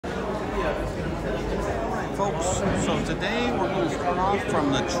folks. So today we're going to start off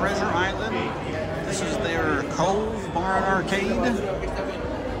from the Treasure Island. This is their Cove Bar and Arcade.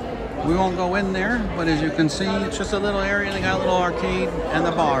 We won't go in there, but as you can see, it's just a little area. They got a little arcade and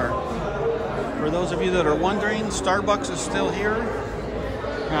the bar. For those of you that are wondering, Starbucks is still here.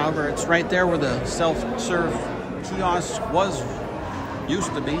 However, it's right there where the self-serve kiosk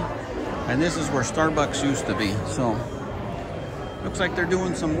used to be. And this is where Starbucks used to be. So, looks like they're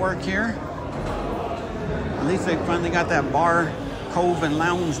doing some work here. At least they finally got that bar, Cove and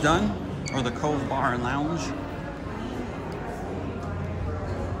Lounge done. Or the Cove Bar and Lounge.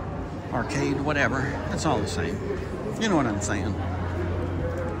 Arcade, whatever. It's all the same. You know what I'm saying.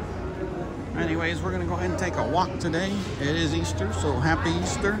 Anyways, we're going to go ahead and take a walk today. It is Easter, so happy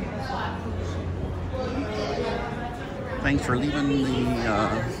Easter. Thanks for leaving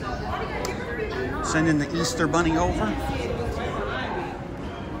the, sending the Easter bunny over.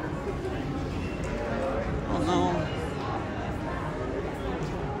 Oh no.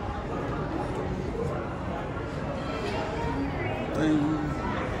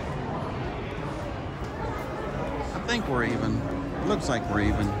 I think we're even. It looks like we're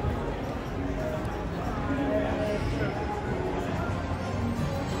even.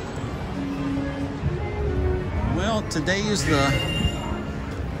 Well, today is the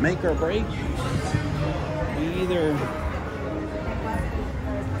make or break. We either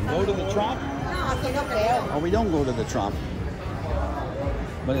go to the Trop or we don't go to the Trop.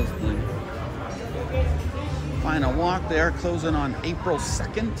 But it's the final walk. They are closing on April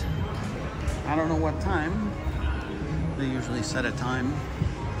 2nd. I don't know what time. They usually set a time.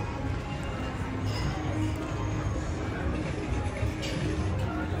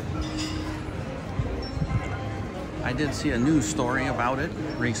 I did see a news story about it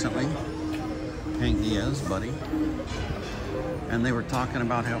recently. Hank Diaz, buddy. And they were talking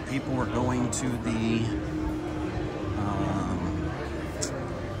about how people were going to the,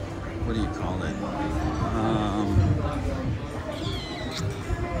 what do you call it?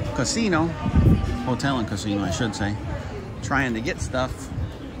 Casino, hotel and casino, I should say, trying to get stuff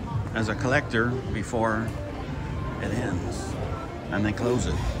as a collector before it ends and they close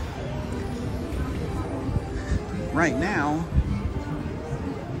it. Right now,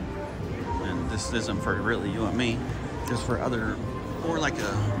 and this isn't for really you and me, just for other, more like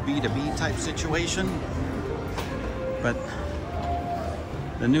a B2B type situation. But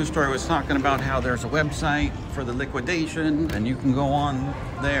the news story was talking about how there's a website for the liquidation and you can go on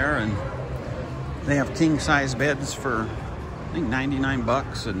there and they have king size beds for I think 99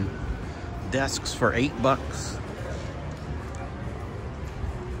 bucks and desks for $8.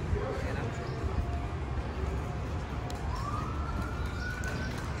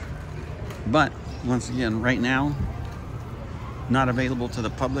 But once again, right now, not available to the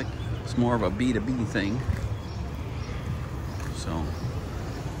public. It's more of a B2B thing. So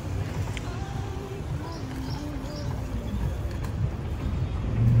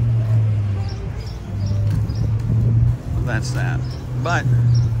that's that. But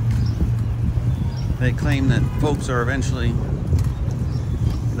they claim that folks are eventually,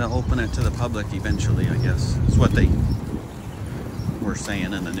 they'll open it to the public eventually, I guess. It's what they were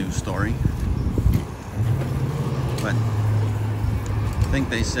saying in the news story. But I think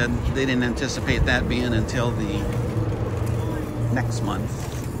they said they didn't anticipate that being until the next month.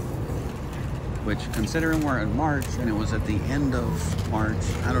 Which, considering we're in March and it was at the end of March,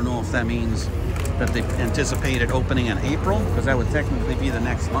 I don't know if that means that they anticipated opening in April, because that would technically be the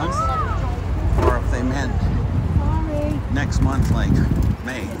next month, or if they meant next month, like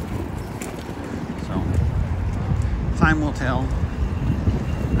May. So, time will tell.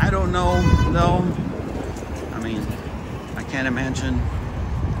 I don't know, though. I mean, I can't imagine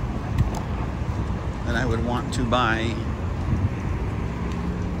that I would want to buy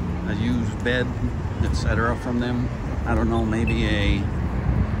a used bed, etc. from them. I don't know, maybe a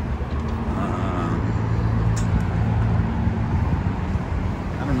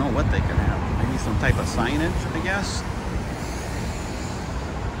I don't know what they could have. Maybe some type of signage, I guess.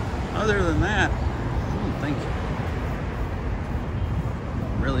 Other than that, I don't think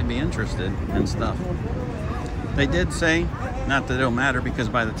I'd really be interested in stuff. They did say, not that it'll matter because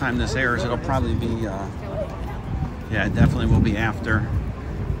by the time this airs, it'll probably be, yeah, it definitely will be after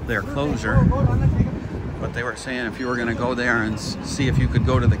their closure. But they were saying if you were going to go there and see if you could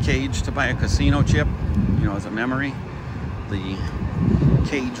go to the Cage to buy a casino chip, you know, as a memory, the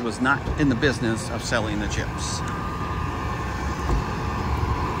Cage was not in the business of selling the chips. So,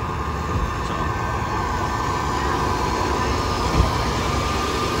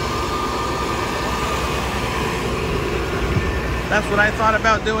 that's what I thought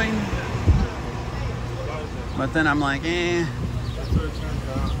about doing. But then I'm like, I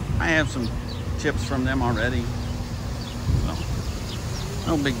have some chips from them already. So,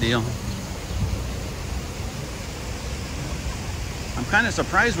 no big deal. I'm kind of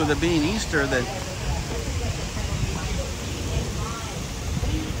surprised with it being Easter that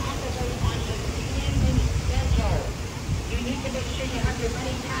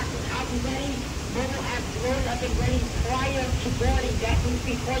prior to boarding. That means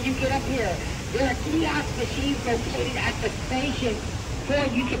before you get up here. There are kiosk machines located at the station for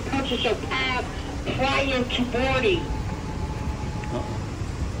you to purchase a pass prior to boarding.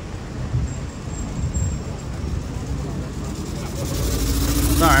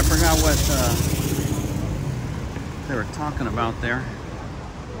 Sorry, I forgot what they were talking about there.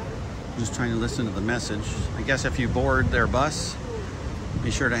 Just trying to listen to the message. I guess if you board their bus,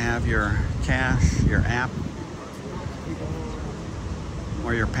 be sure to have your cash, your app,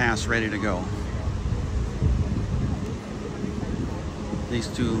 or your pass ready to go. These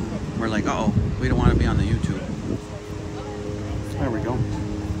two were like, uh-oh, we don't want to be on the YouTube. There we go.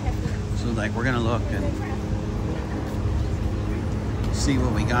 So like, we're gonna look and see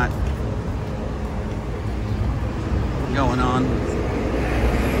what we got going on.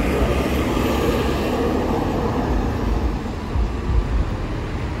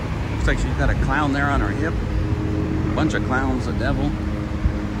 Looks like she's got a clown there on her hip. A bunch of clowns, a devil.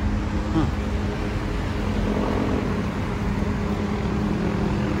 Huh.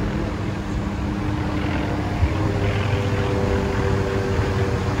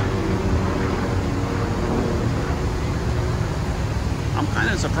 I'm kind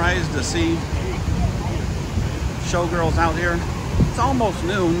of surprised to see showgirls out here. It's almost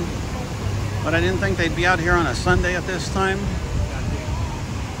noon, but I didn't think they'd be out here on a Sunday at this time.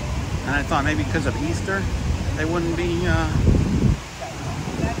 And I thought maybe because of Easter, they wouldn't be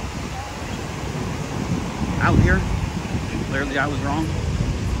out here. Clearly I was wrong.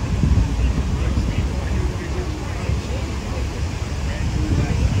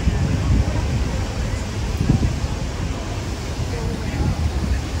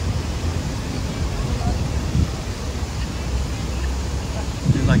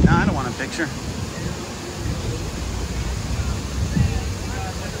 He's like, nah, I don't want a picture.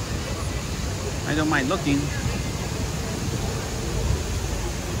 I don't mind looking,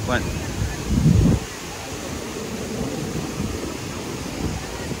 but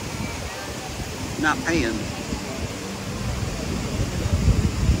not paying.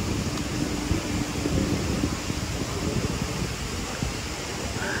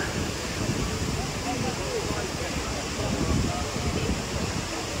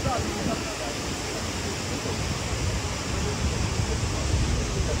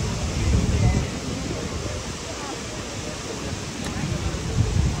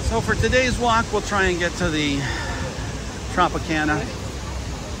 So for today's walk, we'll try and get to the Tropicana.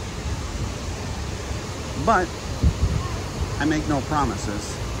 But I make no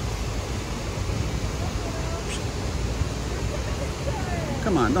promises.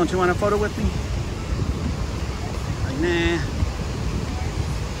 Come on, don't you want a photo with me? Like, nah.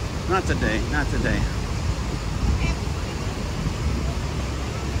 Not today, not today.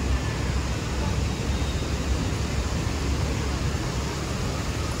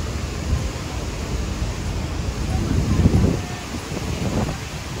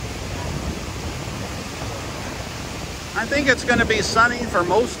 I think it's going to be sunny for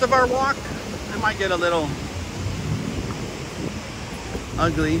most of our walk. It might get a little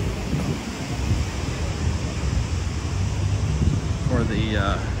ugly for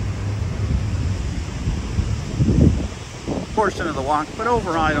the portion of the walk, but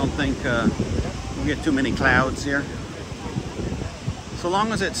overall I don't think we'll get too many clouds here. So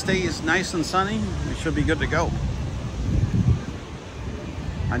long as it stays nice and sunny, we should be good to go.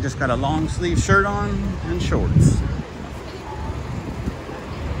 I just got a long sleeve shirt on and shorts.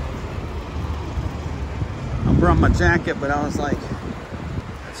 I brought my jacket, but I was like,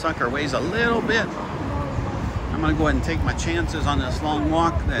 that sucker weighs a little bit. I'm gonna go ahead and take my chances on this long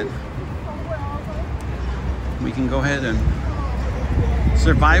walk that we can go ahead and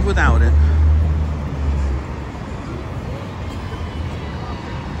survive without it.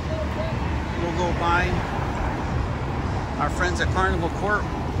 We'll go by our friends at Carnival Court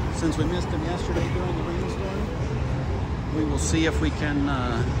since we missed them yesterday during the rainstorm. We will see if we can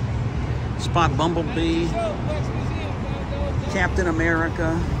spot Bumblebee, Captain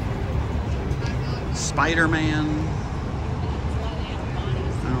America, Spider-Man. I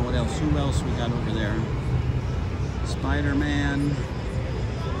don't know what else. Who else we got over there? Spider-Man,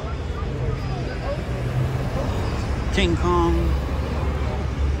 King Kong.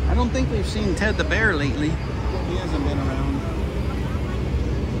 I don't think we've seen Ted the Bear lately. He hasn't been around.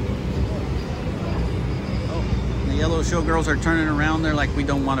 Oh, the yellow showgirls are turning around. They're like, we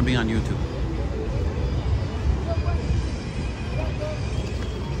don't want to be on YouTube.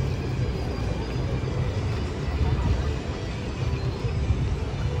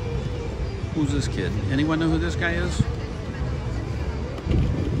 Who's this kid? Anyone know who this guy is?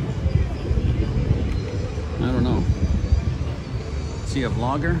 I don't know. Is he a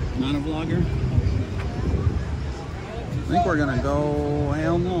vlogger? Not a vlogger? I think we're gonna go,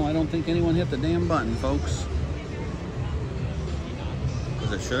 hell no, I don't think anyone hit the damn button, folks.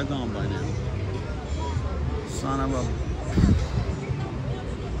 Because it should have gone by now. Son of a...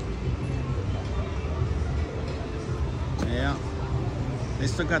 Yeah. They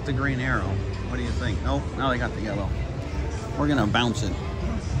still got the green arrow. What do you think? Nope, now they got the yellow. We're gonna bounce it.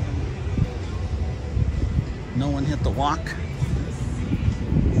 No one hit the walk.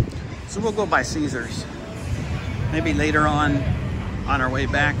 So we'll go by Caesars. Maybe later on our way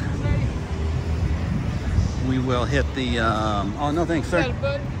back, we will hit the, oh no thanks sir.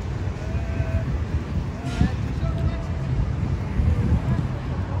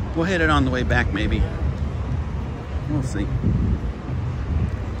 We'll hit it on the way back maybe. We'll see.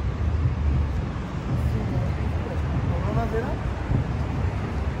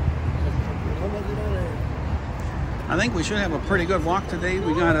 I think we should have a pretty good walk today.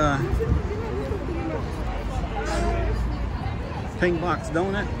 We got a pink box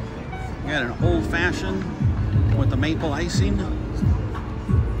donut. We got an old fashioned with the maple icing.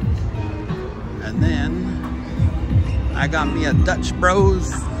 And then I got me a Dutch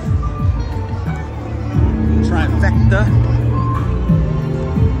Bros trifecta.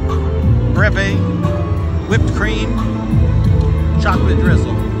 Breve, whipped cream, chocolate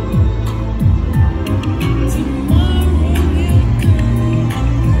drizzle.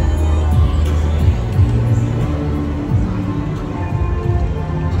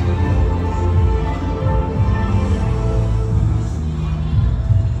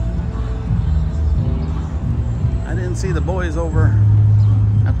 See the boys over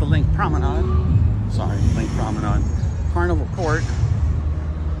at the Link Promenade. Sorry, Link Promenade. Carnival Court.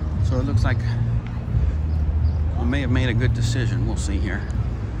 So it looks like I may have made a good decision. We'll see here.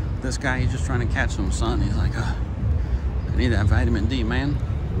 This guy, he's just trying to catch some sun. He's like, I need that vitamin D, man.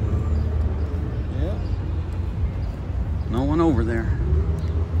 Yeah. No one over there.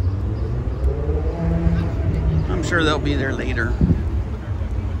 I'm sure they'll be there later.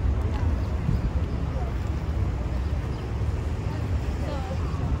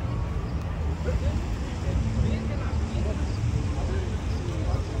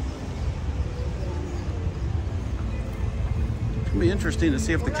 It'll be interesting to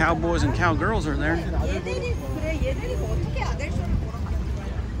see if the cowboys and cowgirls are there.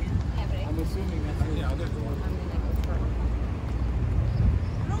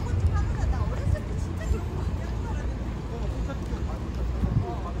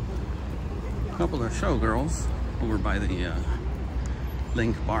 A couple of showgirls over by the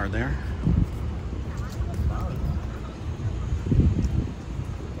Link bar there.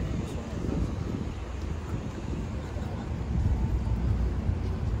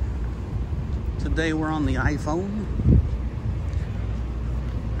 Today we're on the iPhone.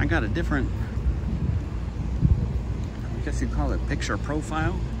 I got a different, I guess you'd call it picture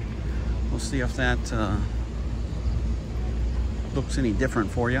profile. We'll see if that looks any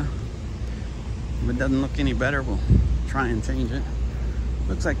different for you. If it doesn't look any better, we'll try and change it.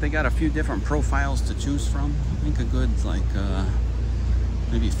 Looks like they got a few different profiles to choose from. I think a good like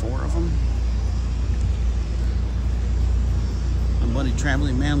maybe 4 of them. My buddy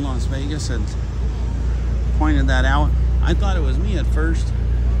Traveling Man Las Vegas had pointed that out. I thought it was me at first.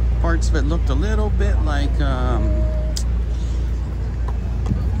 Parts of it looked a little bit like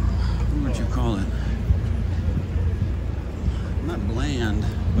what would you call it? Not bland,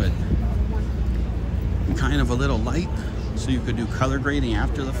 but kind of a little light, so you could do color grading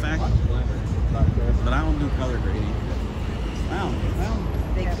after the fact. But I don't do color grading. Wow, well,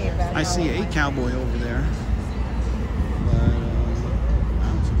 I see a cowboy over there, but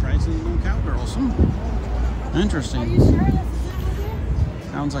I'm surprised there's no cowgirls. Interesting.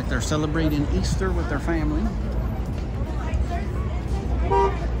 Sounds like they're celebrating Easter with their family.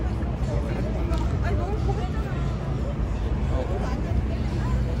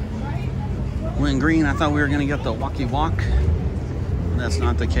 Went green. I thought we were going to get the walkie walk. That's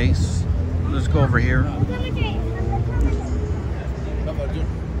not the case. Let's go over here.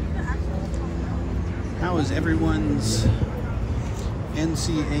 How is everyone's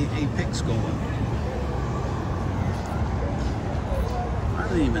NCAA picks going? I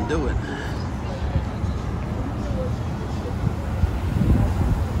didn't even do it.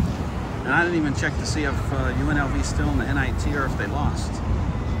 And I didn't even check to see if UNLV's still in the NIT or if they lost.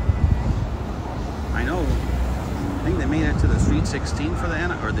 I know, I think they made it to the Sweet 16 for the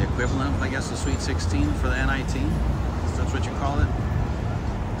NIT, or the equivalent of, I guess, the Sweet 16 for the NIT. So that's what you call it.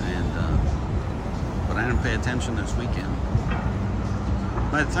 And, but I didn't pay attention this weekend.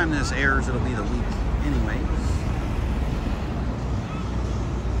 By the time this airs, it'll be the week anyway.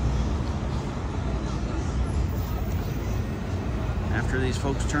 After these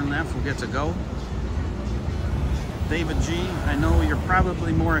folks turn left, we'll get to go. David G, I know you're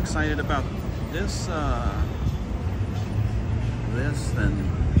probably more excited about this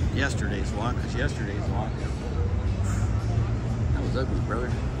than yesterday's walk, because yesterday's walk, that was ugly, brother.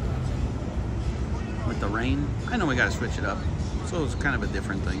 With the rain, I know we got to switch it up, so it's kind of a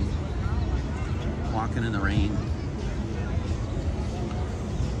different thing. Walking in the rain.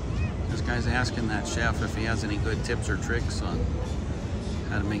 This guy's asking that chef if he has any good tips or tricks on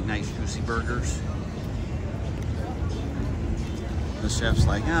how to make nice juicy burgers. The chef's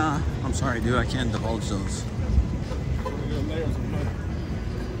like, ah, I'm sorry, dude, I can't divulge those.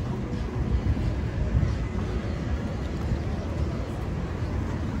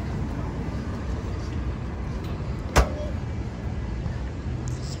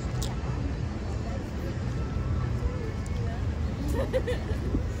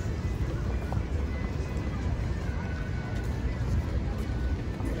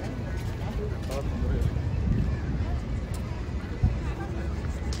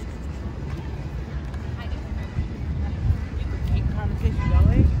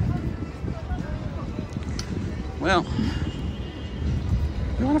 Well,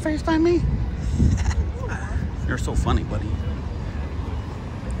 you want to FaceTime me? You're so funny, buddy.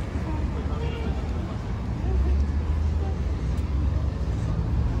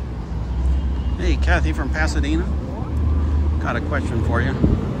 Hey, Kathy from Pasadena. Got a question for you.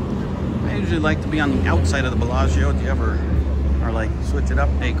 I usually like to be on the outside of the Bellagio. Do you ever, or like switch it up?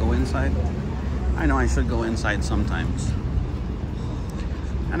 Hey, go inside. I know I should go inside sometimes.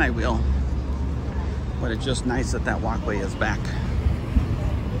 And I will. But it's just nice that that walkway is back.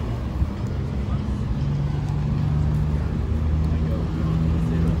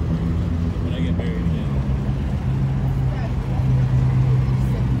 When I get married again.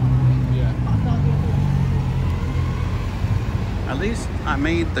 At least I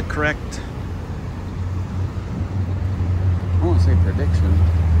made the correct, I won't say prediction,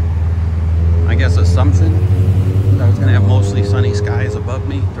 I guess assumption, that I was gonna have mostly sunny skies above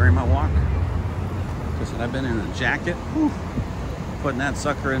me during my walk. Because I've been in a jacket, whew, putting that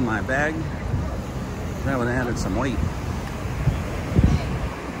sucker in my bag, that would have added some weight.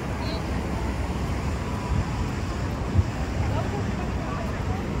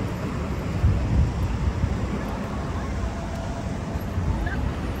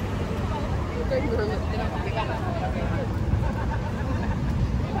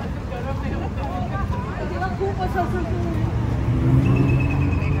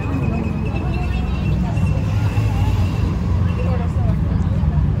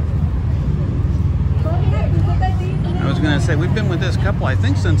 We've been with this couple, I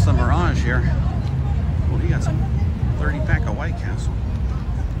think, since the Mirage here. Oh, he got some 30-pack of White Castle.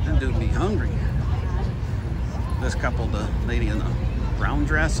 That dude be hungry. This couple, the lady in the brown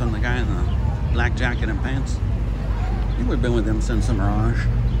dress and the guy in the black jacket and pants. I think we've been with them since the Mirage.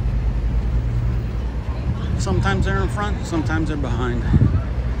 Sometimes they're in front, sometimes they're behind.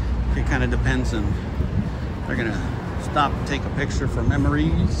 It kind of depends, and they're gonna stop and take a picture for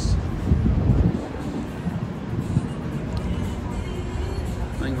memories.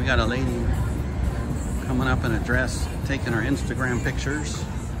 I think we got a lady coming up in a dress, taking her Instagram pictures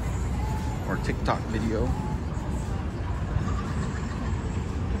or TikTok video.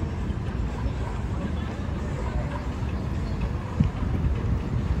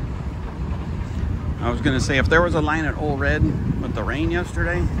 I was gonna say, if there was a line at Old Red with the rain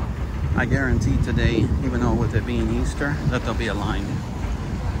yesterday, I guarantee today, even though with it being Easter, that there'll be a line.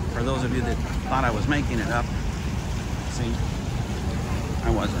 For those of you that thought I was making it up, see? I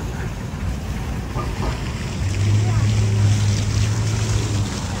wasn't.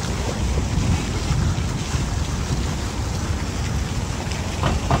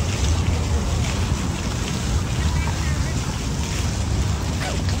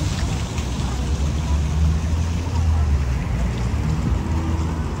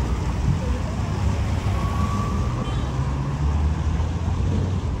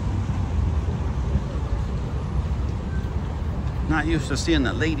 Not used to seeing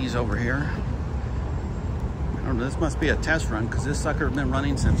the ladies over here. I don't know, this must be a test run because this sucker has been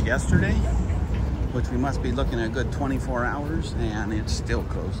running since yesterday. which we must be looking at a good 24 hours, and it's still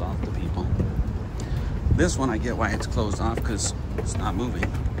closed off to people. This one I get why it's closed off, because it's not moving.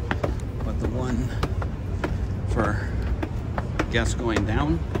 But the one for guests going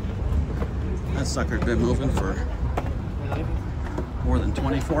down, that sucker's been moving for more than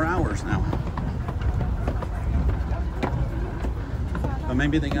 24 hours now. But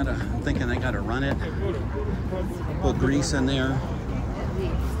maybe they gotta, I'm thinking they gotta run it, put grease in there,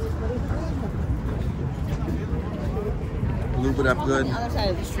 lube it up good,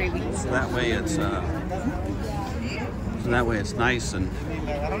 so that way it's nice and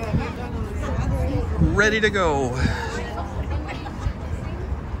ready to go.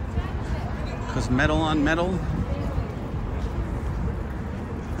 Because metal on metal,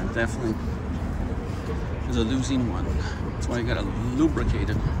 that definitely is a losing one. That's why you gotta lubricate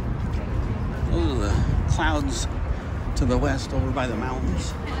it. Those are the clouds to the west over by the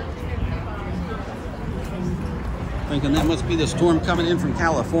mountains. Thinking that must be the storm coming in from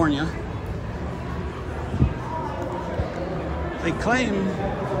California. They claim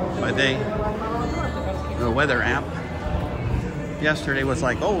by the weather app yesterday was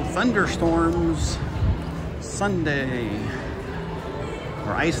like, oh, thunderstorms Sunday,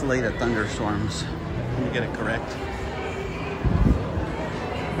 or isolated thunderstorms. Let me get it correct.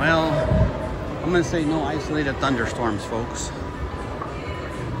 Well, I'm gonna say no isolated thunderstorms, folks.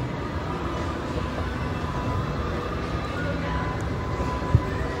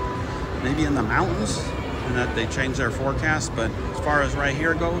 Maybe in the mountains, and that they change their forecast, but as far as right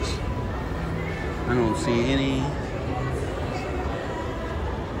here goes, I don't see any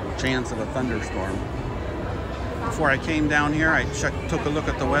chance of a thunderstorm. Before I came down here, I took a look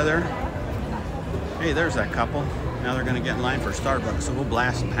at the weather. Hey, there's that couple. Now they're gonna get in line for Starbucks, so we'll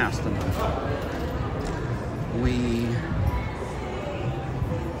blast past them.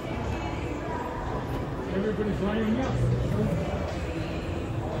 Everybody's lining up.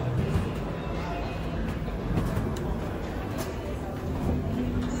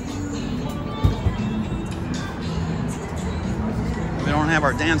 We don't have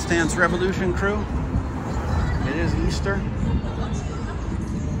our Dance Dance Revolution crew. It is Easter.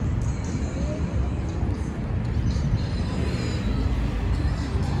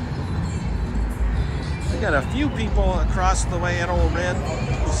 We got a few people across the way at Old Red.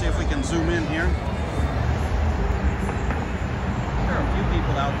 We'll see if we can zoom in here. There are a few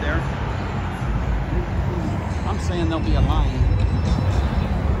people out there. I'm saying there'll be a line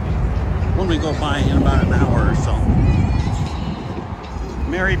when we go by in about an hour or so.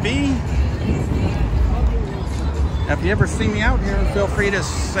 Mary B, if you ever see me out here, feel free to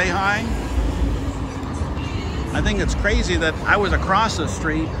say hi. I think it's crazy that I was across the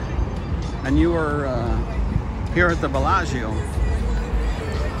street and you were here at the Bellagio.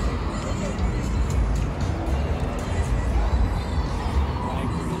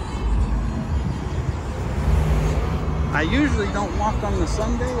 I usually don't walk on the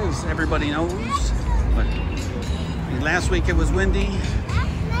Sunday, as everybody knows, but last week it was windy.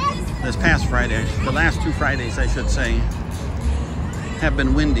 This past Friday, the last 2 Fridays I should say, have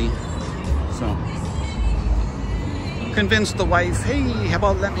been windy. So convinced the wife, hey, how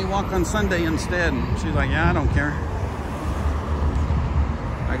about let me walk on Sunday instead? She's like, yeah, I don't care.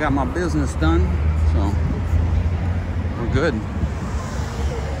 I got my business done, so we're good.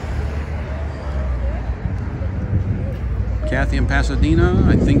 Kathy in Pasadena,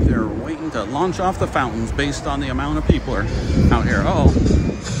 I think they're waiting to launch off the fountains based on the amount of people are out here. Uh-oh,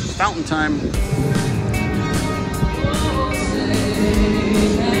 fountain time.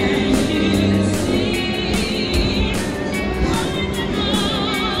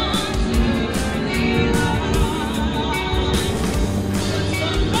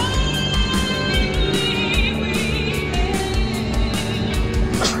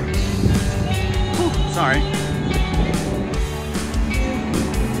 Sorry.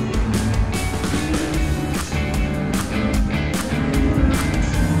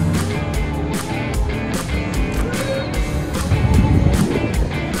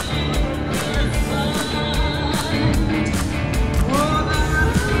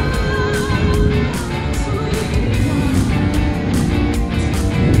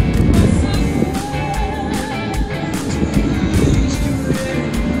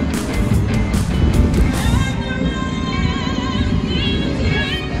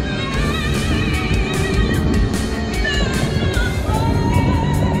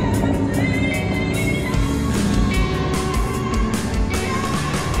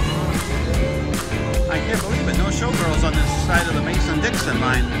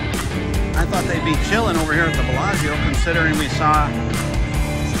 Chilling over here at the Bellagio, considering we saw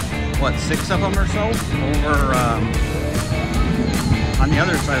what, 6 of them or so over on the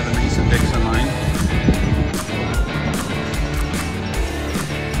other side of the Mason-Dixon line.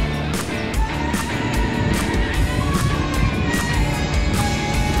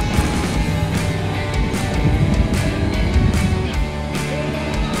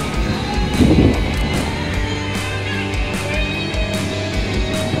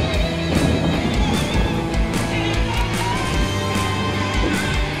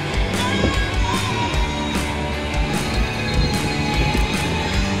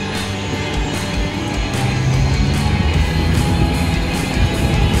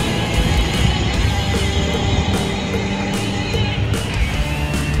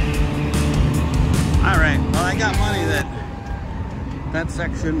 That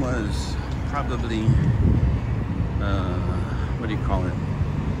section was probably, what do you call it?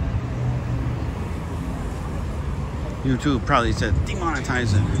 YouTube probably said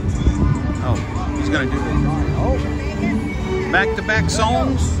demonetize it. Oh, he's gonna do the drawing. Oh, back-to-back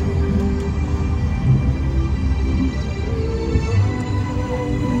songs.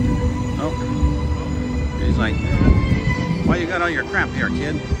 Oh, he's like, why you got all your crap here,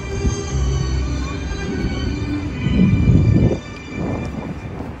 kid?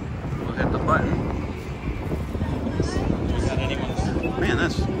 Button. Man,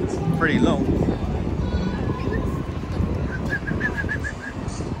 that's pretty low.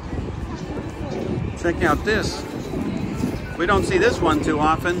 Check out this. We don't see this one too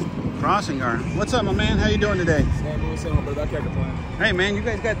often. Crossing guard. What's up, my man? How you doing today? Hey, man, you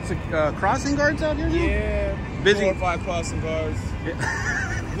guys got crossing guards out here now? Yeah. Busy. 4 or 5 crossing guards. Yeah.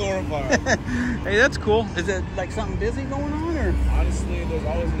 Glorified. Hey, that's cool. Is it like something busy going on, or? Honestly, there's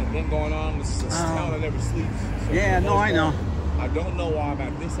always an event going on. This town that never sleeps. So yeah, no, I know. I don't know why I'm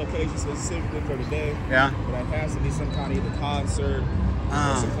at this location specifically for today. Yeah. But it has to be some kind of either concert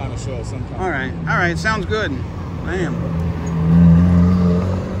or some kind of show of some kind. All right, sounds good. Damn.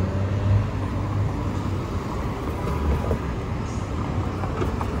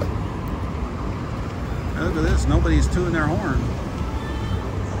 Look at this. Nobody's tooting their horn.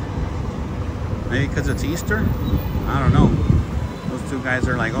 Maybe because it's Easter? I don't know. Those two guys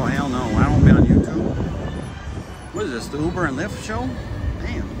are like, oh, hell no, I don't be on YouTube. What is this, the Uber and Lyft show?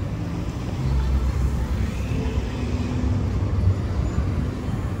 Damn.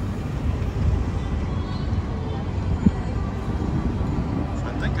 So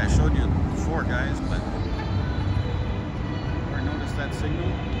I think I showed you before, guys, but ever noticed that signal?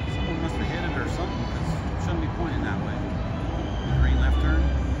 Someone must have hit it or something, because it shouldn't be pointing that way. The green left turn,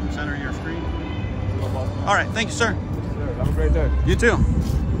 center of your screen. All right, thank you, sir. Have a great day. You too.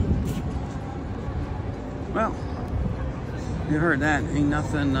 Well, you heard that. Ain't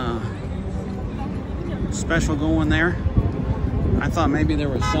nothing special going there. I thought maybe there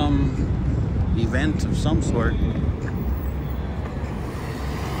was some event of some sort.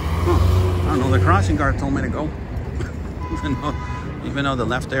 Huh. I don't know. The crossing guard told me to go, even though the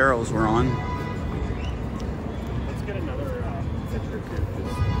left arrows were on. Let's get another picture too.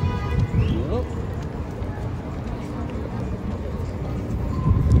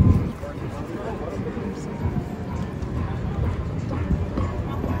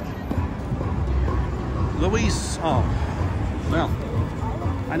 Luis, oh, well,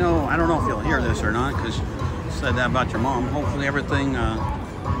 I don't know if you'll hear this or not, because you said that about your mom. Hopefully everything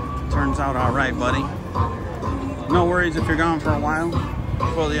turns out all right, buddy. No worries if you're gone for a while.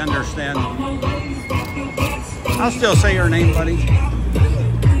 Fully understand. I'll still say your name, buddy.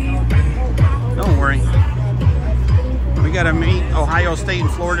 Don't worry. We got to meet Ohio State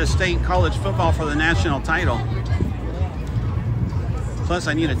and Florida State in college football for the national title. Plus,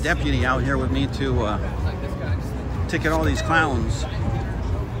 I need a deputy out here with me to ticket all these clowns.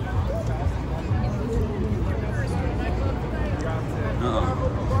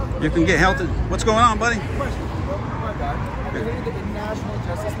 You can get healthy. What's going on, buddy? The International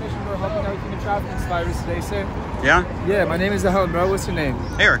Justice Mission for helping out human trafficking survivors today, sir. Yeah? Yeah, my name is Helen, bro. What's your name?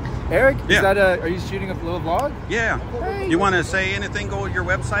 Eric. Eric? Yeah. Is that are you shooting a little vlog? Yeah. Hey. You want to say anything? Go to your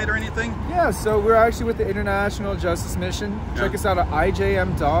website or anything? Yeah, so we're actually with the International Justice Mission. Check us out at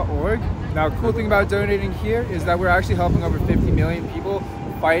ijm.org. Now, cool thing about donating here is that we're actually helping over 50 million people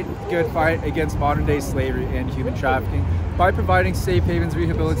fight against modern day slavery and human trafficking by providing safe havens,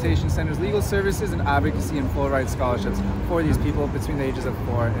 rehabilitation centers, legal services, and advocacy and full rights scholarships for these people between the ages of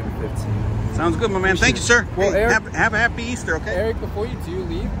 4 and 15. Sounds good, my man. Thank you, sir. Well, hey, Eric, have a happy Easter, okay? Eric, before you do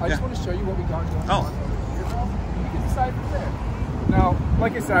leave, I just want to show you what we got going on. You can decide from there. Now,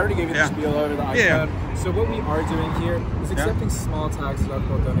 like I said, I already gave you the spiel over the Yeah. iPhone. So what we are doing here is accepting small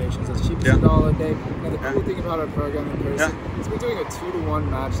tax-deductible donations as cheap as Yeah. $1 a day. Now, the cool thing about our program in person is we're doing a 2-to-1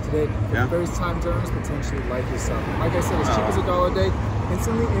 match today for first-time donors potentially like yourself. And like I said, as cheap as $1 a day,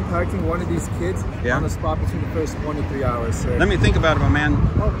 instantly impacting one of these kids on the spot between the first 1 to 3 hours, sir. Let me think about it, my man.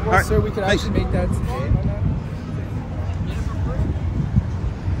 Well, sir, we could actually make that today.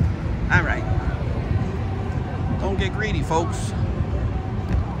 All right. Don't get greedy, folks.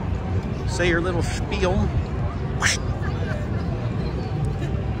 Say your little spiel.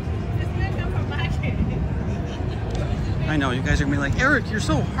 I know, you guys are going to be like, Eric, you're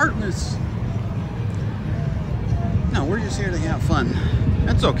so heartless. No, we're just here to have fun.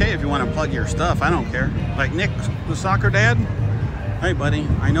 That's okay if you want to plug your stuff. I don't care. Like Nick, the soccer dad. Hey, buddy,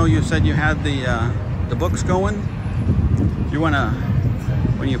 I know you said you had the books going. If you want to,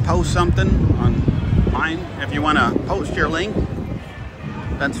 when you post something on mine, if you want to post your link,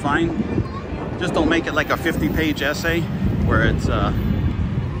 that's fine. Just don't make it like a 50-page essay where it's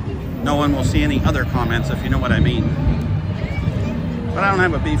no one will see any other comments, if you know what I mean. But I don't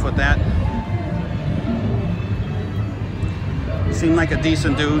have a beef with that. You seem like a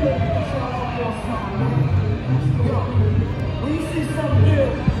decent dude.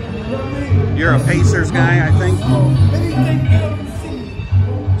 You're a Pacers guy, I think.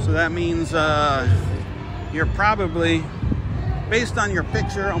 So that means you're probably, based on your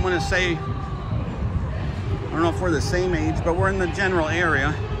picture, I'm going to say, I don't know if we're the same age, but we're in the general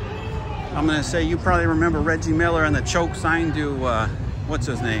area. I'm going to say you probably remember Reggie Miller and the choke sign to, what's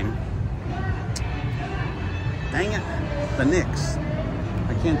his name? Dang it. The Knicks.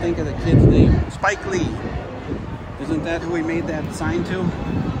 I can't think of the kid's name. Spike Lee. Isn't that who he made that sign to?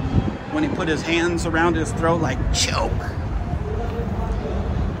 When he put his hands around his throat like, choke.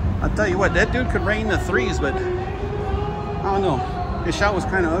 I'll tell you what, that dude could rain the threes, but I don't know. His shot was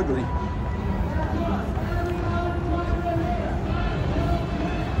kind of ugly.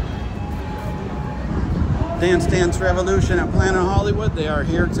 Dance Dance Revolution at Planet Hollywood. They are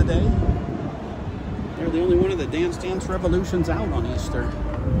here today. They're the only one of the Dance Dance Revolutions out on Easter.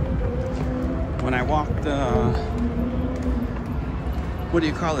 When I walked, what do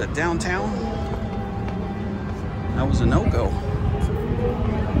you call it, downtown? That was a no-go.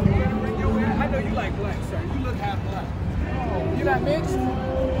 I know you like black, sir. You look half black. Oh, you not mixed?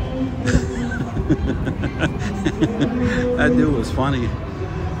 That dude was funny.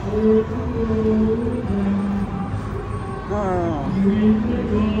 Oh.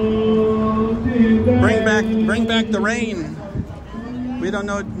 Bring back the rain. We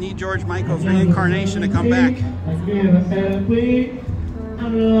don't need George Michael's reincarnation to come back.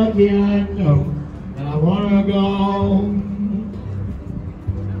 I wanna go.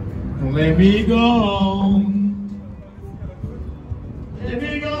 Let me go. Let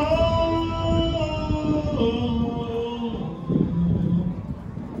me go.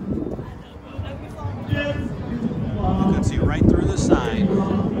 You can see right through the side.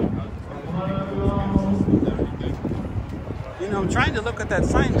 You know, I'm trying to look at that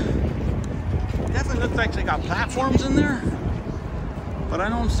sign. It definitely looks like they got platforms in there, but I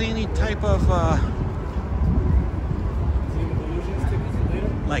don't see any type of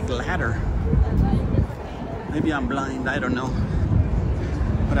like ladder. Maybe I'm blind, I don't know.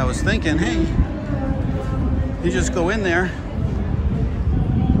 But I was thinking, hey, you just go in there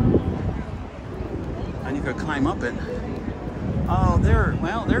and you could climb up it. Oh,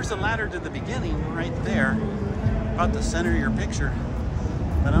 there's a ladder to the beginning right there, about the center of your picture.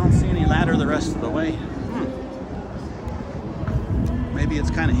 But I don't see any ladder the rest of the way. Maybe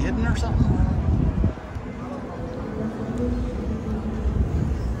it's kind of hidden or something.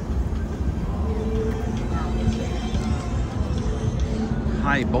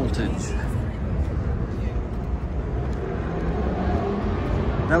 High voltage.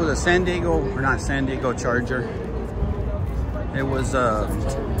 That was a San Diego, or not San Diego Charger. It was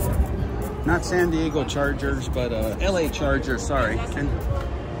not San Diego Chargers, but LA Chargers, sorry. And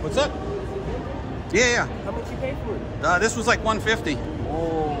what's up? Yeah. How much you pay for it? This was like $150.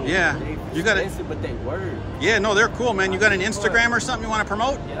 Oh, yeah. You got it. But they were. Yeah, no, they're cool, man. You got an Instagram or something you want to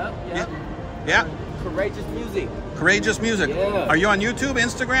promote? Yeah. Courageous Music. Courageous Music. Yeah. Are you on YouTube,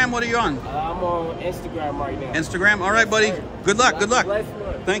 Instagram? What are you on? I'm on Instagram right now. Instagram. All right, buddy. Good luck. Good luck.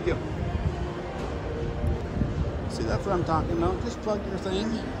 Thank you. See, that's what I'm talking about. Just plug your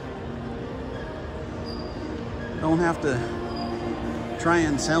thing. Don't have to try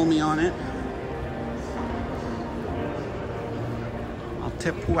and sell me on it. I'll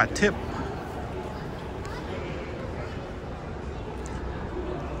tip who I tip.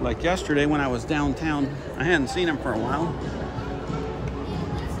 Like yesterday when I was downtown, I hadn't seen him for a while.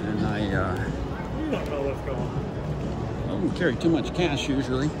 I don't carry too much cash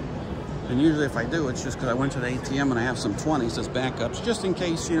usually. And usually if I do, it's just because I went to the ATM and I have some 20s as backups, just in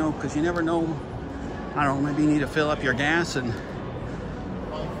case, you know, because you never know. I don't know, maybe you need to fill up your gas, and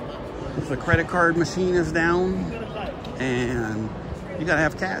if the credit card machine is down, and you gotta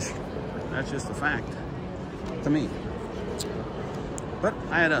have cash. That's just a fact to me. But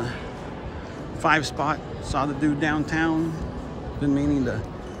I had a 5-spot, saw the dude downtown, been meaning to,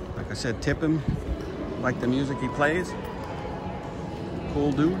 like I said, tip him, like the music he plays.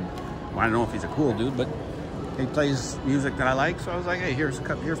 Cool dude. Well, I don't know if he's a cool dude, but he plays music that I like, so I was like, hey, here's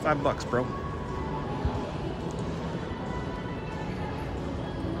 $5, bro.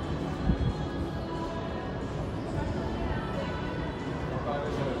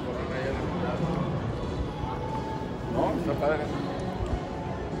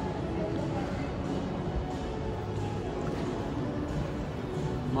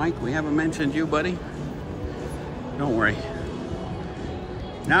 Mike, we haven't mentioned you, buddy. Don't worry.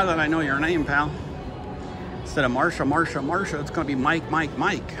 Now that I know your name, pal, instead of Marsha, it's gonna be Mike.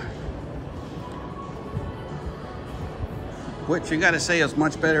 Which you gotta say is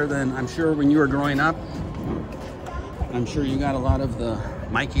much better than, I'm sure, when you were growing up. I'm sure you got a lot of the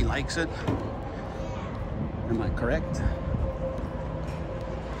Mikey likes it. Am I correct?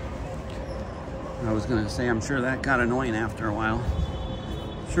 I was gonna say, I'm sure that got annoying after a while.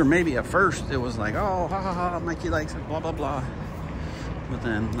 Sure, maybe at first it was like, oh, ha ha ha, Mikey likes it, blah blah blah. But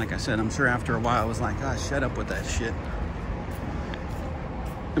then, like I said, I'm sure after a while it was like, ah, shut up with that shit.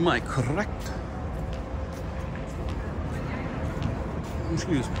 Am I correct?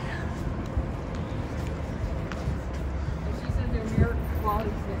 Excuse me.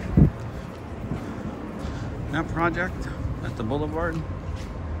 That project at the Boulevard,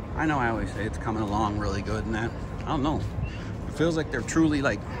 I know I always say it's coming along really good and that. I don't know. It feels like they're truly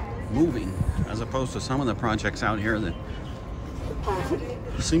like moving, as opposed to some of the projects out here that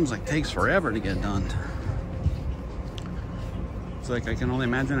seems like takes forever to get done. It's like, I can only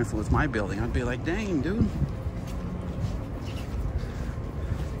imagine if it was my building, I'd be like, dang, dude.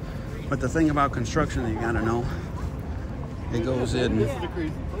 But the thing about construction that you gotta know, it goes in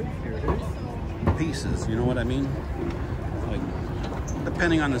pieces, you know what I mean? Like,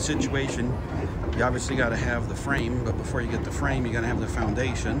 depending on the situation, you obviously gotta have the frame, but before you get the frame, you gotta have the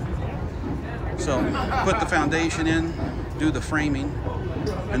foundation. So put the foundation in, do the framing,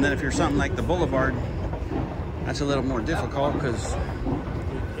 and then if you're something like the Boulevard, that's a little more difficult because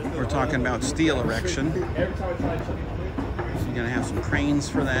we're talking about steel erection. So you're gonna have some cranes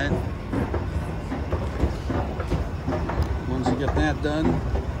for that. Once you get that done,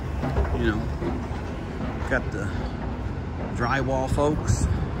 you know, got the drywall folks.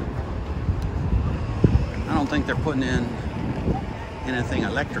 I don't think they're putting in anything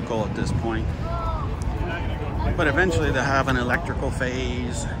electrical at this point. But eventually they'll have an electrical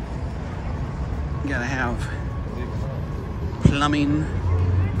phase. You gotta have plumbing.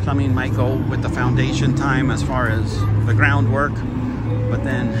 Plumbing might go with the foundation time as far as the groundwork. But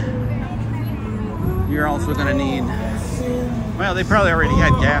then you're also gonna need, well, they probably already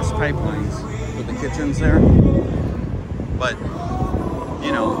had gas pipelines with the kitchens there. But,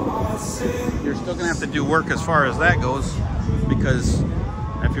 you know, you're still gonna have to do work as far as that goes, because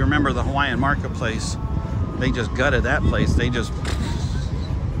if you remember the Hawaiian Marketplace, they just gutted that place. They just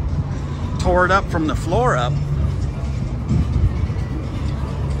tore it up from the floor up.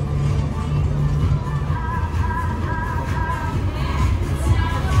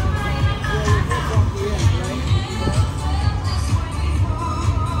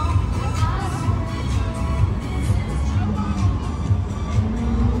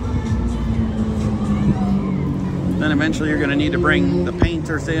 Then eventually you're going to need to bring the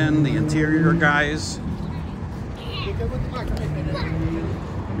painters in, the interior guys.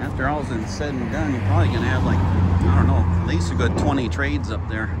 After all's said and done, you're probably going to have, like, I don't know, at least a good 20 trades up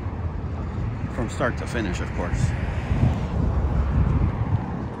there from start to finish, of course.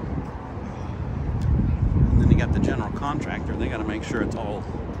 And then you got the general contractor. They got to make sure it's all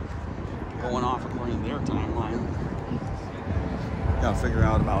going off according to their timeline. Got to figure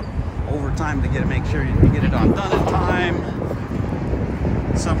out about overtime to get it, make sure you get it all done in time.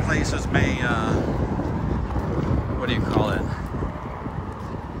 Some places may, what do you call it?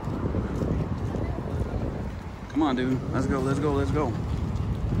 Come on, dude. Let's go, let's go, let's go.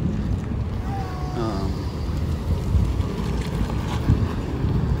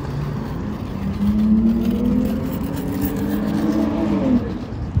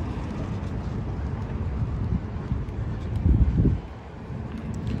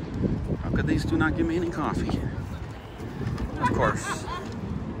 How could these two not give me any coffee? Of course.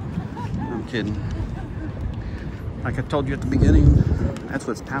 I'm kidding. Like I told you at the beginning, that's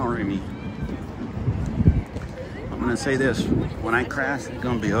what's powering me. I'm gonna say this, when I crash, it's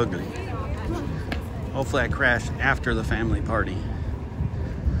gonna be ugly. Hopefully I crash after the family party.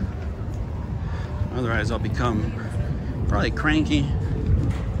 Otherwise I'll become probably cranky.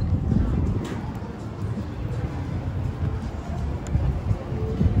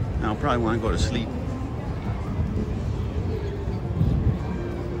 I'll probably want to go to sleep.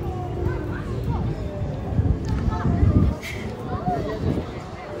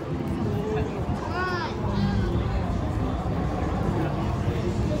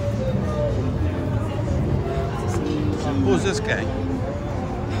 Who's this guy?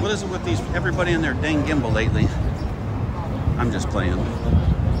 What is it with these everybody in their dang gimbal lately? I'm just playing.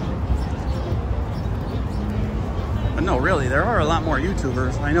 But no, really, there are a lot more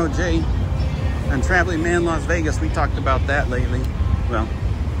YouTubers. I know Jay and Traveling Man Las Vegas, we talked about that lately. Well,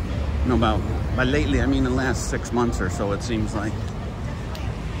 no, by lately, I mean the last 6 months or so, it seems like.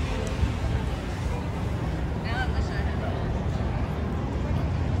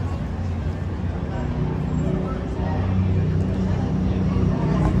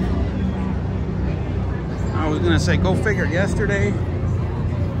 I was gonna say, go figure, yesterday,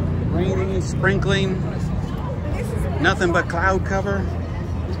 raining, sprinkling, nothing but cloud cover.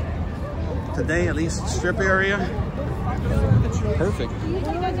 Today, at least strip area, it's perfect.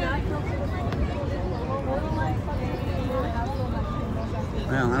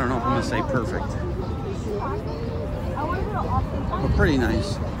 Well, I don't know if I'm gonna say perfect, but pretty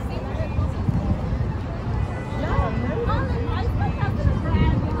nice.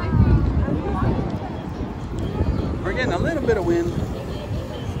 We're getting a little bit of wind.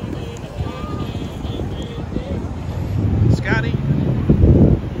 Scotty,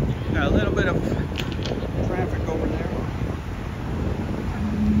 got a little bit of traffic over there.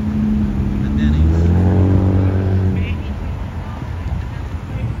 The Denny's.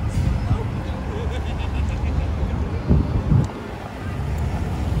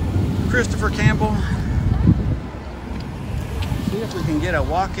 Christopher Campbell. See if we can get a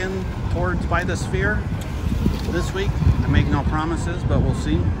walk-in towards by the Sphere this week. I make no promises, but we'll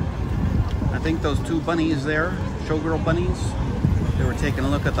see. I think those two bunnies there, showgirl bunnies, they were taking a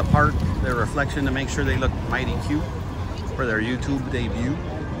look at the park, their reflection, to make sure they look mighty cute for their YouTube debut.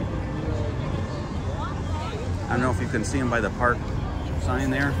 I don't know if you can see them by the park sign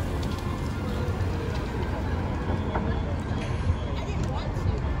there.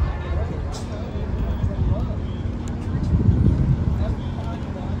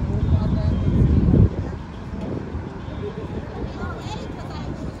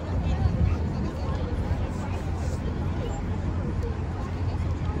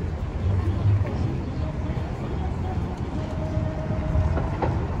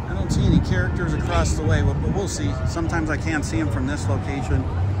 Characters across the way, but we'll see. Sometimes I can't see them from this location.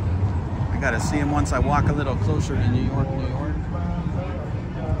 I gotta see them once I walk a little closer to New York, New York.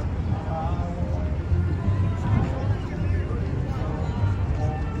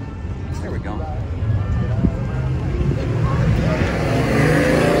 There we go.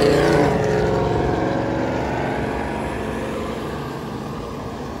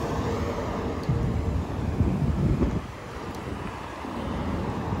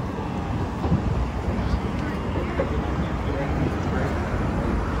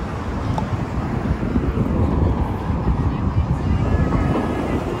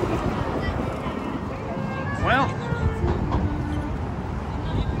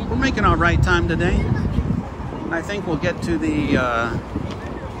 Making our right time today. I think we'll get to the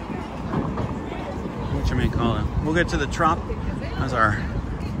what you may call it. We'll get to the Trop as our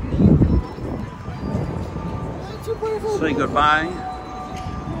say goodbye.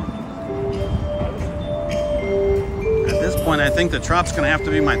 At this point, I think the Trop's gonna have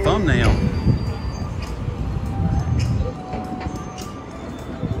to be my thumbnail.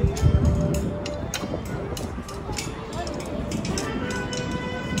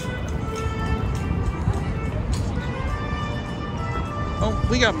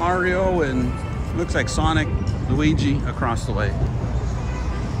 We got Mario and looks like Sonic, Luigi across the way.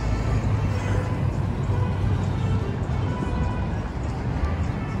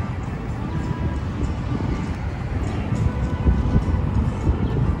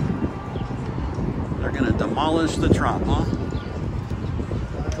 They're gonna demolish the Trop, huh?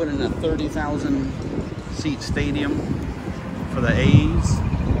 Put in a 30,000 seat stadium for the A's.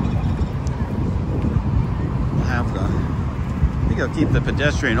 We'll have the I think I'll keep the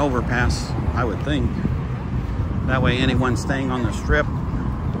pedestrian overpass, I would think. That way anyone staying on the strip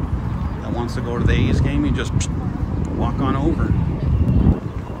that wants to go to the A's game, you just walk on over.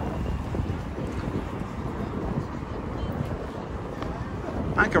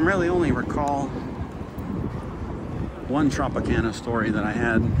 I can really only recall one Tropicana story that I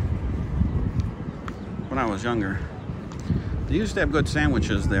had when I was younger. They used to have good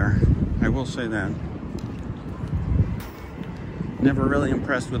sandwiches there, I will say that. Never really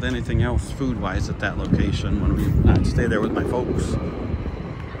impressed with anything else food-wise at that location when I'd stay there with my folks.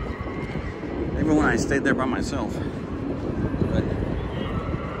 Even when I stayed there by myself. But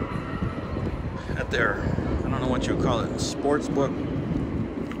at their, I don't know what you call it, sports book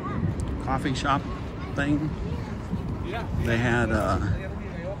coffee shop thing, they had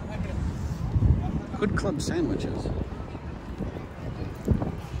good club sandwiches.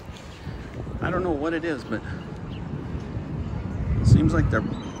 I don't know what it is, but it seems like their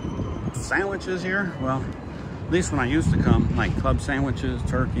sandwiches here, well, at least when I used to come, like club sandwiches,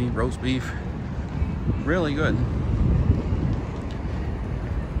 turkey, roast beef, really good.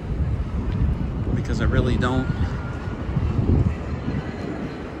 Because I really don't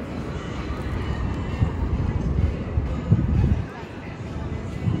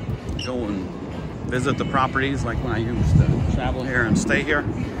go and visit the properties like when I used to travel here and stay here.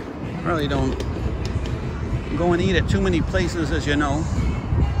 I really don't go and eat at too many places, as you know.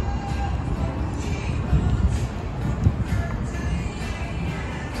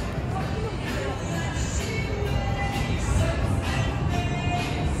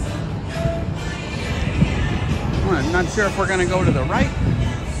 I'm not sure if we're going to go to the right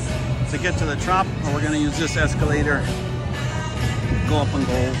to get to the Trop, or we're going to use this escalator, go up and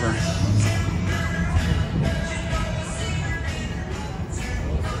go over.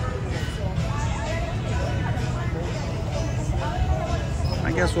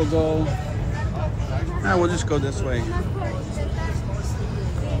 I guess we'll go, we'll just go this way.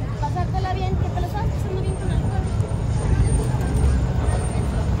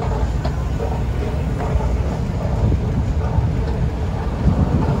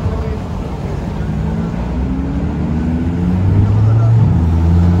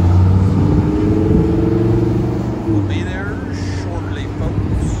 We'll be there shortly,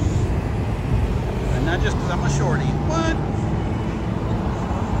 folks. And not just because I'm a shorty. What?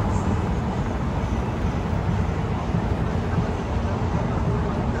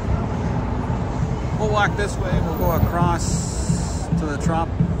 We'll walk this way, we'll go across to the Trop,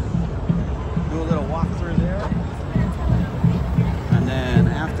 do a little walk through there, and then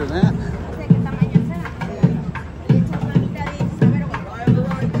after that,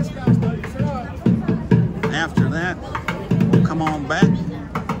 we'll come on back,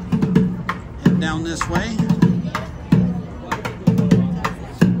 head down this way.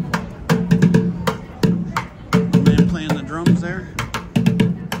 Man playing the drums there.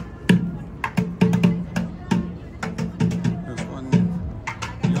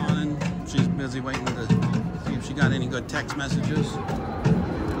 Waiting to see if she got any good text messages.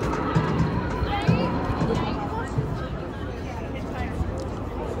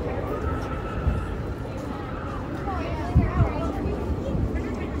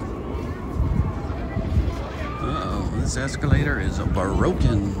 Uh-oh, this escalator is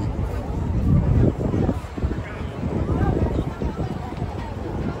broken.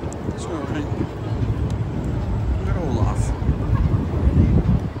 It's all right. Look at Olaf.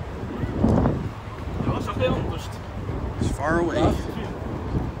 It's far away.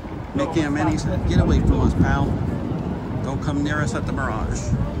 Mickey and Minnie said, "Get away from us, pal. Don't come near us at the Mirage."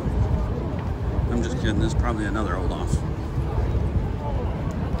 I'm just kidding. This is probably another Olaf.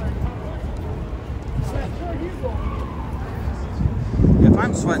 If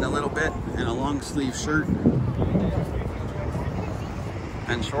I'm sweating a little bit in a long sleeve shirt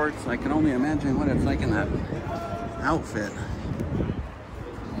and shorts, I can only imagine what it's like in that outfit.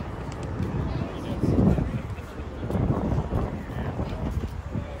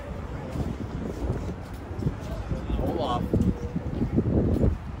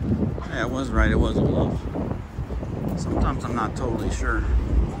 Yeah, it was right, it was Olaf. Sometimes I'm not totally sure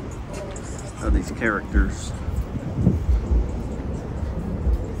of these characters.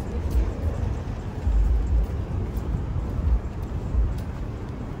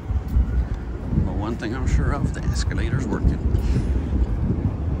 But one thing I'm sure of, the escalator's working.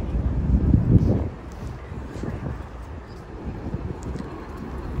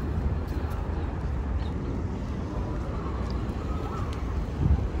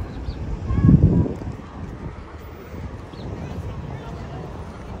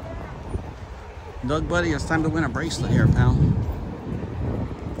 Doug, buddy, it's time to win a bracelet here, pal.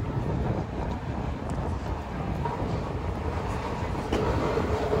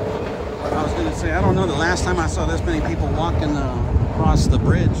 I was gonna say, I don't know the last time I saw this many people walking across the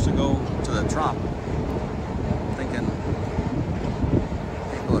bridge to go to the Trop. Thinking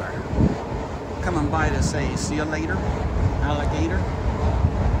by to say, see you later, alligator.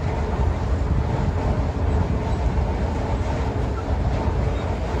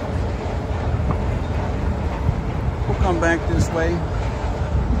 We'll come back this way.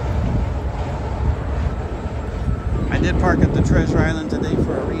 I did park at the Treasure Island today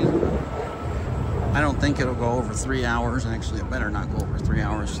for a reason. I don't think it'll go over 3 hours. Actually, it better not go over 3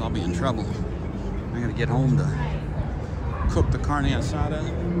 hours, so I'll be in trouble. I gotta get home to cook the carne asada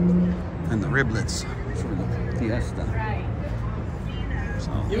and the riblets for the fiesta. Right.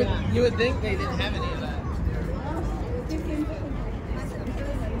 So You would think they didn't have any of that.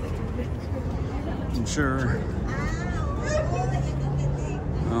 I'm sure.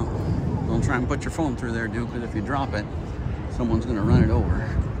 Well, don't try and put your phone through there, dude, because if you drop it, someone's gonna run it over.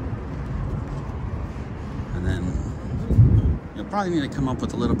 And then you'll probably need to come up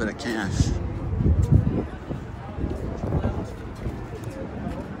with a little bit of cash.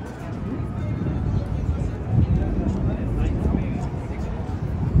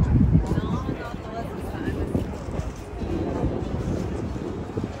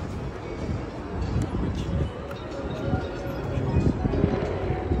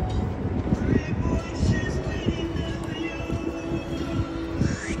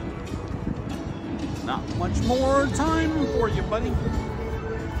 Not much more time for you, buddy.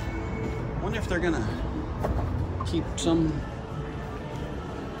 Wonder if they're gonna keep some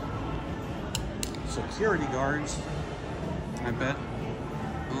security guards, I bet,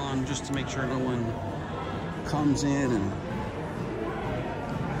 on just to make sure no one comes in and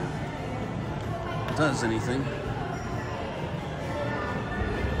does anything.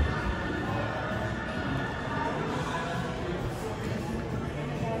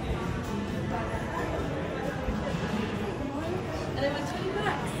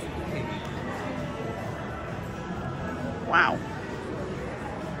 Wow.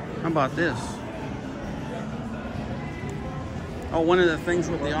 How about this? Oh, one of the things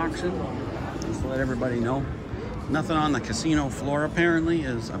with the auction, just to let everybody know, nothing on the casino floor apparently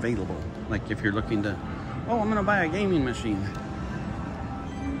is available. Like if you're looking to, oh, I'm gonna buy a gaming machine.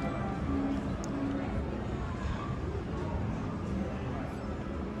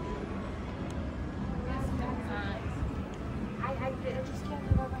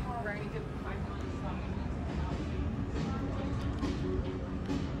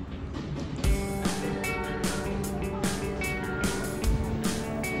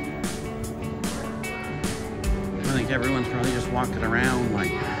 I think everyone's probably just walking around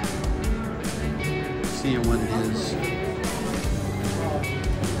like seeing what it is.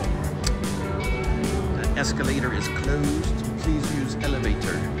 The escalator is closed. Please use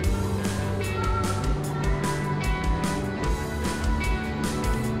elevator.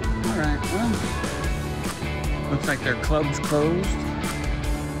 Alright, well, looks like their club's closed.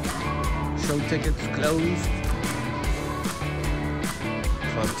 Show tickets closed.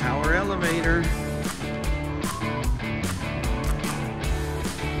 Club Tower elevator.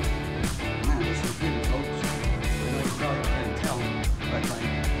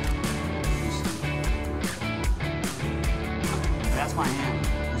 That's my hand.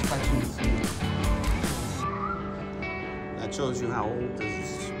 It's touching the ceiling. That shows you how old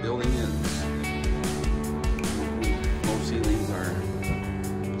this building is. Most ceilings are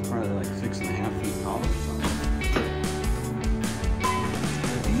probably like 6.5 feet tall or something.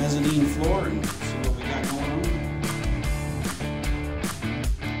 There's the mezzanine floor and see what we got going on.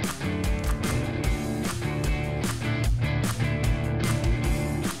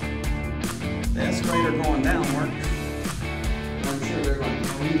 The escalator going down works. I'm sure they're going to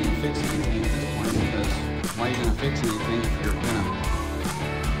clean and fix anything at this point, because why are you going to fix anything if you're going to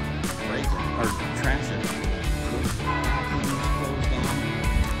break it or trash it? Close down.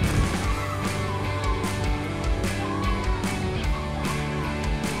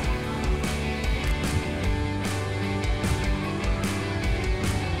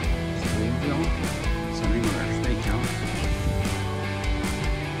 Louisville, it's the name of our steakhouse.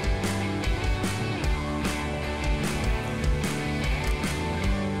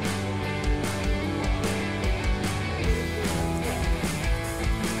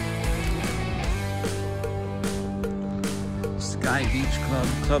 Sky Beach Club,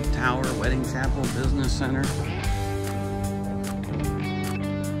 Club Tower, Wedding Chapel, Business Center.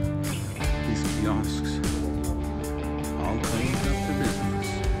 These kiosks all closed up for business.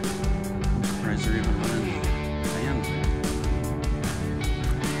 I'm surprised they're even running vans there.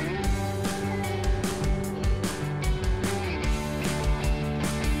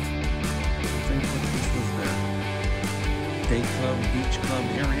 I think that this was the day club, beach club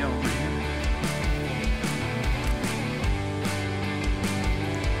area over here.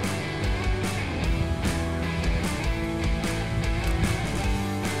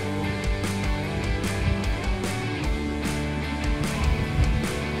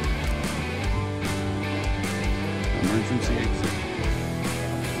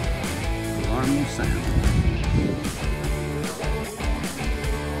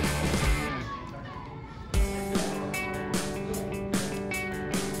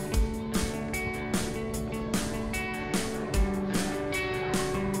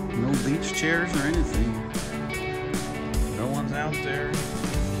 chairs or anything. No one's out there.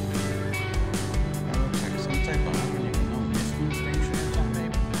 Looks like some type of food station or something,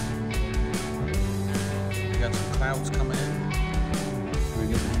 maybe. We got some clouds coming in. We're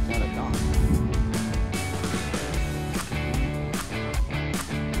getting the heck out of Dodge.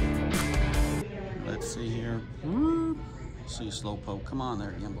 Let's see here. See Slowpoke. Come on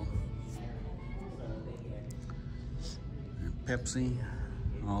there, Gimbal. Pepsi,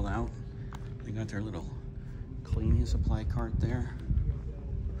 all out. They got their little cleaning supply cart there.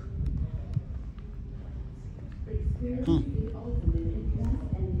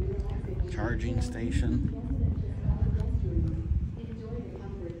 Charging station.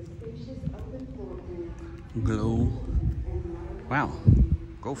 Glow. Wow,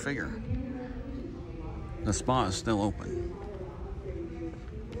 go figure. The spa is still open.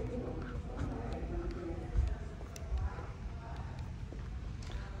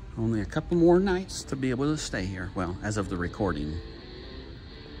 Only a couple more nights to be able to stay here. Well, as of the recording.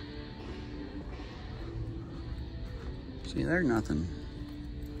 See, there's nothing.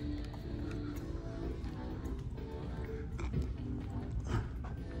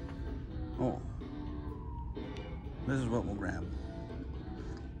 Oh. This is what we'll grab.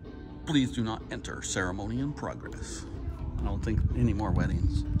 Please do not enter. Ceremony in progress. I don't think any more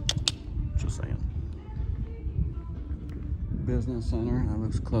weddings. Just saying. Business center, that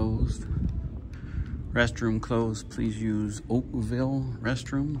looks closed. Restroom closed. Please use Oakville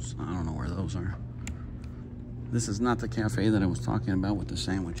restrooms. I don't know where those are. This is not the cafe that I was talking about with the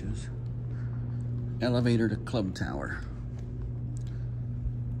sandwiches. Elevator to Club Tower.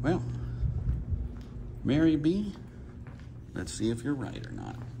 Well, Mary B, let's see if you're right or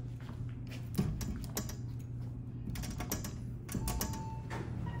not.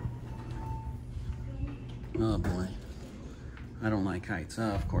 Oh boy. I don't like heights.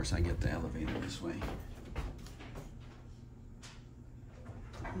 Of course I get the elevator this way.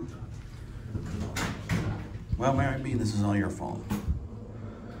 Well, Mary B, this is all your fault.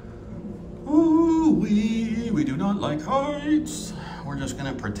 Ooh, we do not like heights. We're just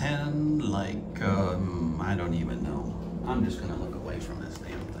gonna pretend like, I don't even know. I'm just gonna look away from this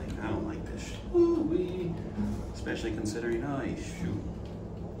damn thing. I don't like this shit. Ooh, especially considering, oh, shoot.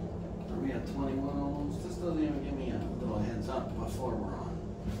 Are we at 21 almost? This doesn't even give me a little heads up before we're on,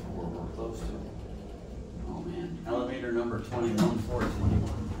 before we're close to. Oh man, elevator number 21,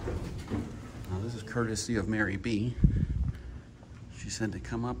 421. Now this is courtesy of Mary B. She said to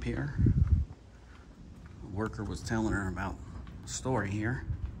come up here. A worker was telling her about a story here.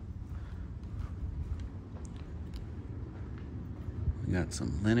 We got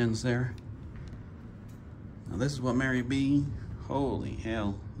some linens there. Now this is what Mary B. Holy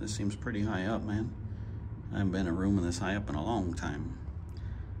hell, this seems pretty high up, man. I haven't been in a room this high up in a long time.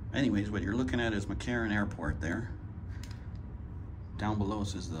 Anyways, what you're looking at is McCarran Airport there. Down below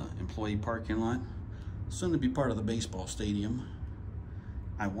us is the employee parking lot. Soon to be part of the baseball stadium.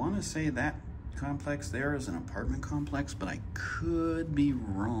 I want to say that complex there is an apartment complex, but I could be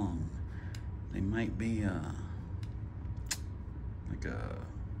wrong. They might be like a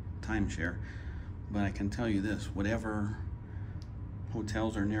timeshare. But I can tell you this, whatever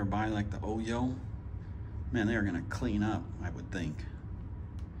hotels are nearby, like the Oyo, man, they're gonna clean up, I would think.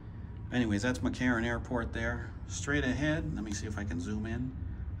 Anyways, that's McCarran Airport there. Straight ahead, let me see if I can zoom in.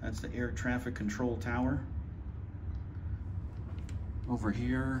 That's the air traffic control tower. Over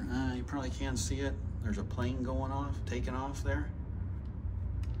here, you probably can't see it. There's a plane going off, taking off there.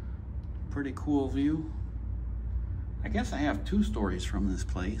 Pretty cool view. I guess I have two stories from this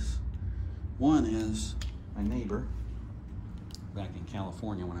place. One is my neighbor back in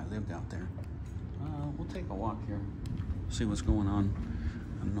California when I lived out there. We'll take a walk here, see what's going on.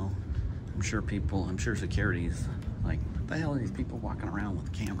 I don't know. I'm sure security's like, what the hell are these people walking around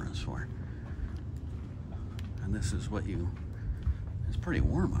with cameras for? And this is what it's pretty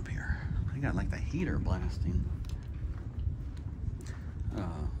warm up here. I got like the heater blasting.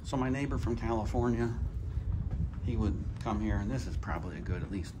 So my neighbor from California, he would come here, and this is probably a good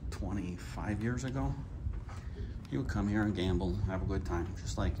at least 25 years ago. He would come here and gamble, have a good time,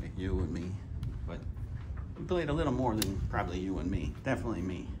 just like you and me. But he played a little more than probably you and me. Definitely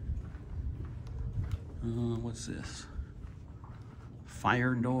me. What's this?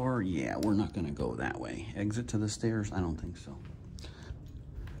 Fire door? Yeah, we're not gonna go that way. Exit to the stairs? I don't think so.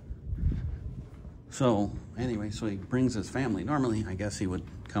 So, anyway, so he brings his family. Normally, I guess he would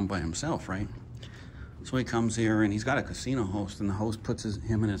come by himself, right? So he comes here, and he's got a casino host, and the host puts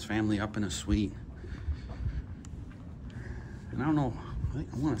him and his family up in a suite. And I don't know,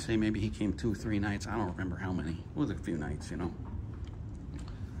 I want to say maybe he came 2 or 3 nights. I don't remember how many. It was a few nights, you know.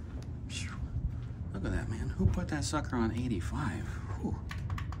 Look at that, man. Who put that sucker on 85? Whew.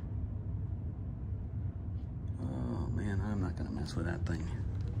 Oh, man, I'm not going to mess with that thing.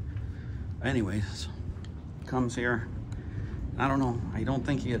 Anyways, comes here. I don't know. I don't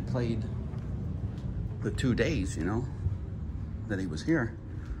think he had played the 2 days, you know, that he was here.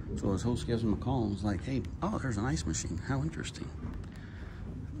 So his host gives him a call and was like, hey, oh, there's an ice machine. How interesting.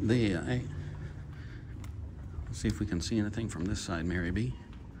 Hey, let's see if we can see anything from this side, Mary B.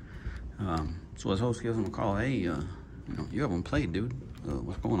 So his host gives him a call. Hey, you know, you haven't played, dude.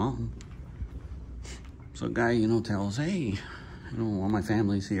 What's going on? So the guy, you know, tells, hey, you know, all my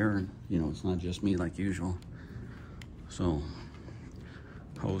family's here. And, you know, it's not just me like usual. So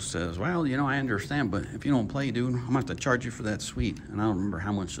host says, well, you know, I understand, but if you don't play, dude, I'm gonna have to charge you for that suite. And I don't remember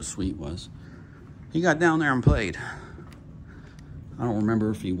how much the suite was. He got down there and played. I don't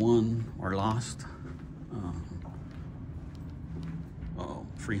remember if he won or lost. Oh,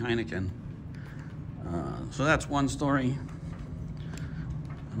 free Heineken. So that's one story.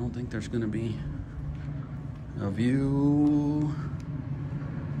 I don't think there's gonna be a view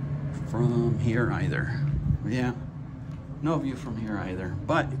from here either. Yeah. No view from here either,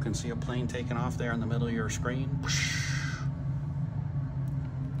 but you can see a plane taking off there in the middle of your screen.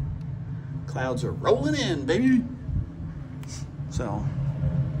 Clouds are rolling in, baby. So,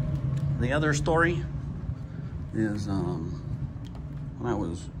 the other story is when I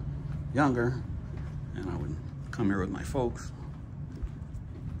was younger and I would come here with my folks.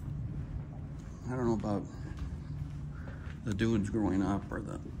 I don't know about the dudes growing up or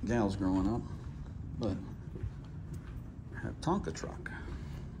the gals growing up, but had a Tonka truck.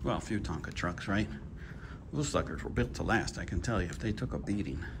 Well, a few Tonka trucks, right? Those suckers were built to last, I can tell you, if they took a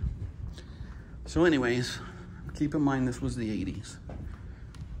beating. So anyways, keep in mind this was the 80s.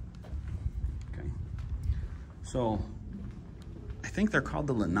 Okay. So, I think they're called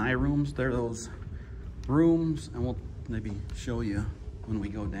the lanai rooms. They're those rooms, and we'll maybe show you when we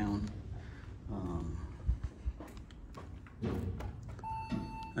go down.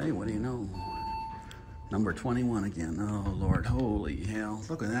 Hey, what do you know? Number 21 again. Oh, Lord, holy hell.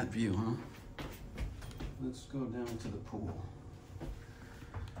 Look at that view, huh? Let's go down to the pool.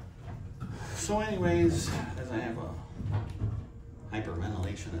 So anyways, as I have a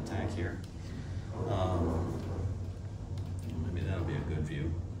hyperventilation attack here, maybe that'll be a good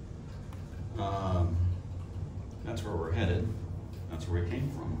view. That's where we're headed. That's where we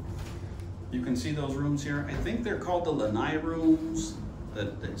came from. You can see those rooms here. I think they're called the lanai rooms.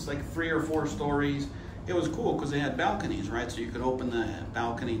 It's like 3 or 4 stories. It was cool because they had balconies, right? So you could open the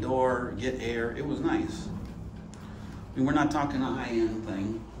balcony door, get air. It was nice. I mean, we're not talking a high-end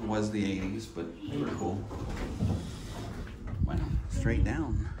thing. It was the 80s, but they were cool. Wow, straight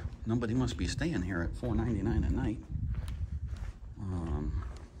down. Nobody must be staying here at $4.99 a night.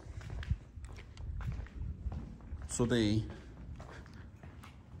 So they,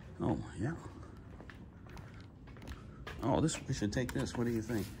 oh yeah. Oh, we should take this. What do you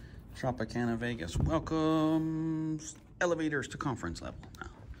think? Tropicana Vegas welcomes elevators to conference level. No.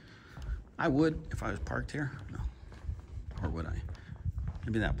 I would if I was parked here. No. Or would I?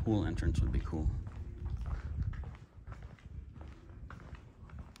 Maybe that pool entrance would be cool.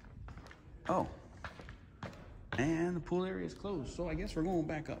 Oh. And the pool area is closed. So I guess we're going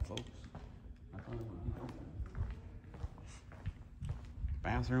back up, folks. I thought it would be open.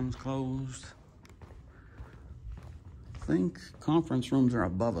 Bathrooms closed. I think conference rooms are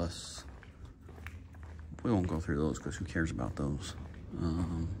above us. We won't go through those because who cares about those?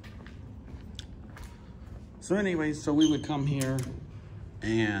 So anyways, so we would come here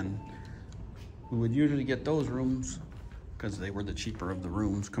and we would usually get those rooms because they were the cheaper of the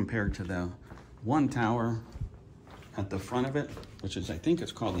rooms compared to the one tower at the front of it, which is, I think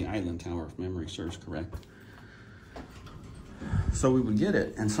it's called the Island Tower, if memory serves correct. So we would get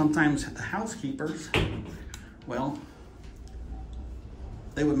it, and sometimes the housekeepers, well,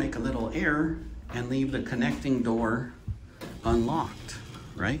 they would make a little error and leave the connecting door unlocked,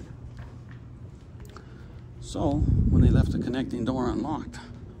 right? So when they left the connecting door unlocked,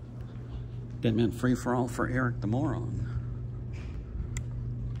 that meant free for all for Eric the moron.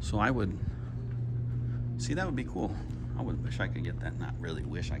 So I would, see, that would be cool. I would wish I could get that, not really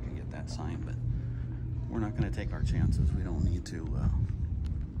wish I could get that sign, but we're not gonna take our chances. We don't need to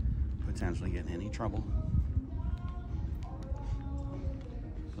potentially get in any trouble.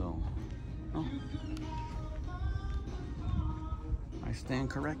 So, oh, I stand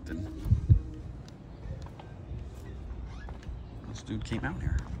corrected. This dude came out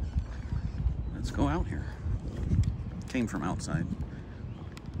here. Let's go out here. Came from outside.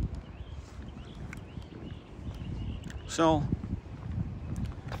 So,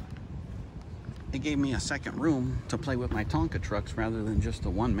 it gave me a second room to play with my Tonka trucks rather than just the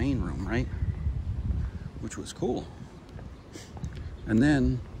one main room, right? Which was cool. And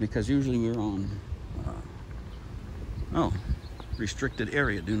then, because usually we were on, restricted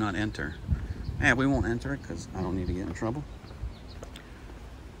area, do not enter. Yeah, we won't enter it because I don't need to get in trouble.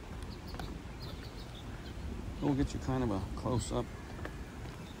 We'll get you kind of a close-up.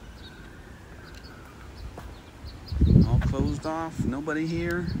 All closed off, nobody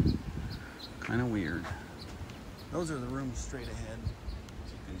here. Kind of weird. Those are the rooms straight ahead,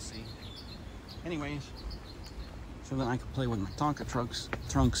 as you can see. Anyways, so then I could play with my Tonka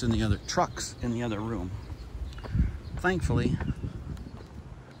trucks in the other room. Thankfully,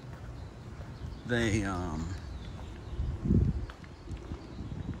 they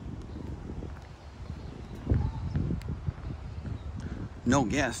no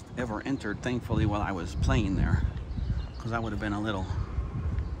guest ever entered, thankfully, while I was playing there, because I would have been a little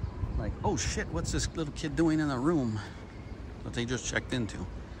like, oh shit, what's this little kid doing in the room that they just checked into?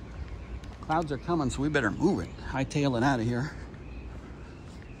 Clouds are coming, so we better move it, hightail it out of here.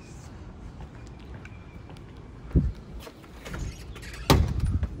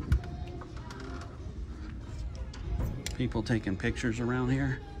 People taking pictures around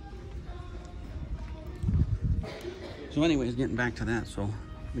here. So anyways, getting back to that, so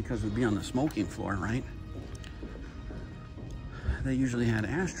because we'd be on the smoking floor, right? They usually had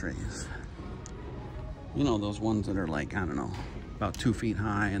ashtrays. You know, those ones that are like, I don't know, about 2 feet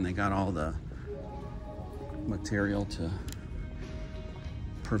high, and they got all the material to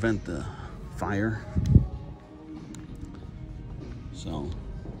prevent the fire. So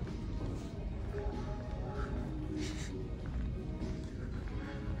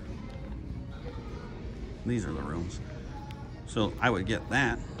these are the rooms. So I would get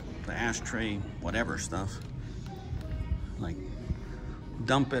that, the ashtray, whatever stuff, like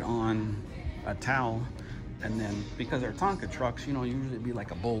dump it on a towel, and then because they're Tonka trucks, you know, usually it'd be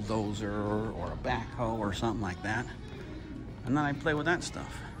like a bulldozer or a backhoe or something like that. And then I play with that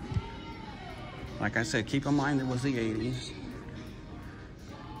stuff. Like I said, keep in mind it was the 80s.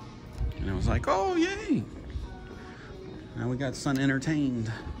 And it was like, oh yay! Now we got son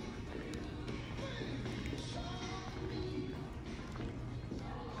entertained.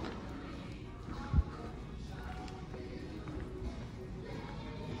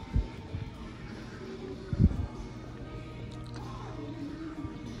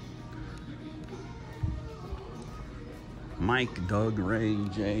 Mike, Doug, Ray,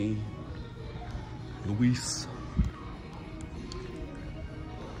 Jay, Luis,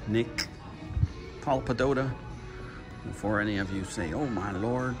 Nick, Paul Padota. Before any of you say, oh my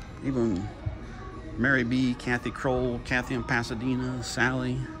Lord, even Mary B, Kathy Kroll, Kathy in Pasadena,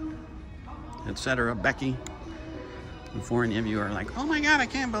 Sally, etc., Becky. Before any of you are like, oh my God, I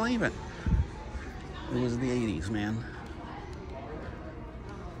can't believe it. It was the 80s, man.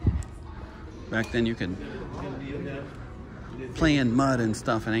 Back then you could play in mud and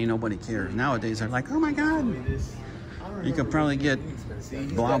stuff and ain't nobody cares. Nowadays they're like, oh my God, you could probably get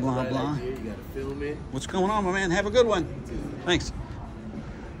blah, blah, blah. What's going on, my man? Have a good one. Thanks.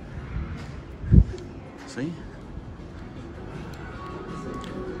 See?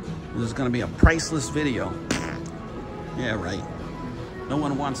 This is going to be a priceless video. Yeah, right. No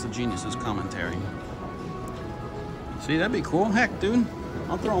one wants the Geniuses commentary. See, that'd be cool. Heck, dude.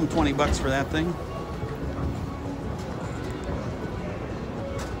 I'll throw them 20 bucks for that thing.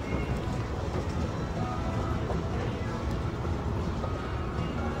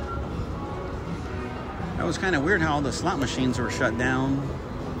 That was kind of weird how all the slot machines were shut down.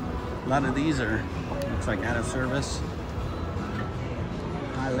 A lot of these are, looks like, out of service.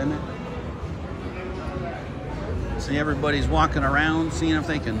 High limit. See, everybody's walking around, seeing if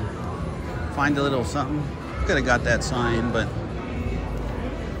they can find a little something. Could have got that sign, but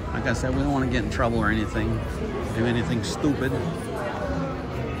like I said, we don't want to get in trouble or anything, do anything stupid.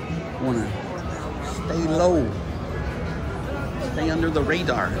 We want to stay low, stay under the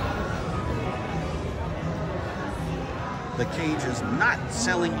radar. The cage is not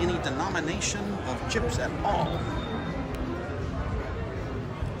selling any denomination of chips at all.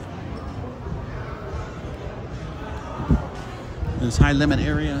 This high limit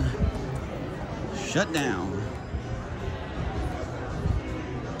area shut down.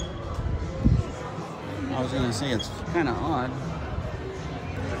 I was gonna say it's kind of odd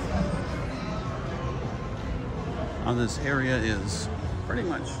how this area is pretty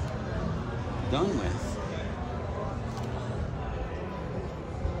much done with.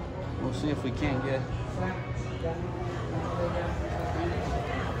 We'll see if we can't get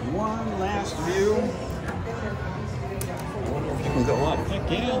one last view. I wonder if you can go up.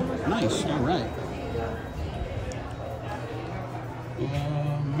 Heck yeah, nice, all right.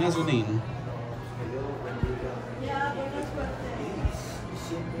 Mezzanine.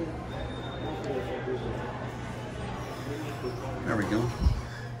 There we go.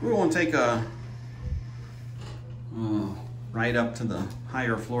 We won't take a ride up to the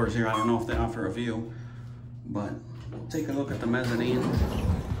higher floors here. I don't know if they offer a view, but we'll take a look at the mezzanine.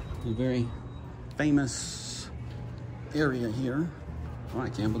 A very famous area here. Oh, I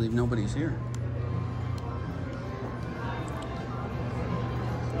can't believe nobody's here.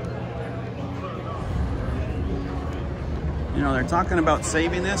 You know, they're talking about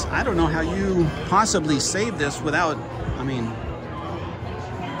saving this. I don't know how you possibly save this without, I mean,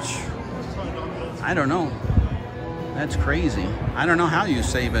 I don't know. That's crazy. I don't know how you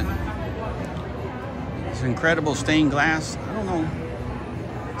save it. It's incredible stained glass. I don't know.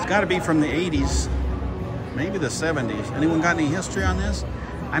 It's got to be from the 80s, maybe the 70s. Anyone got any history on this?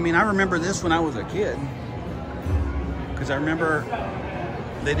 I mean, I remember this when I was a kid, because I remember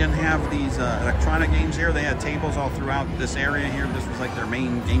they didn't have these electronic games here. They had tables all throughout this area here. This was like their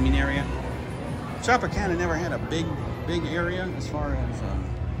main gaming area. Tropicana never had a big area as far as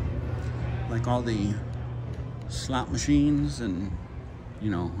like all the slot machines and, you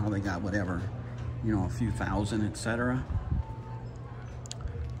know, how they got whatever, you know, a few thousand, etc.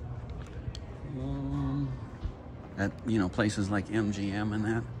 At, you know, places like MGM and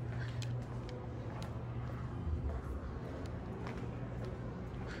that.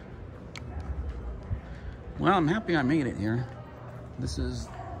 Well, I'm happy I made it here. This is,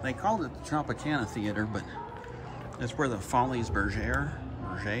 they called it the Tropicana Theater, but that's where the Follies Bergère,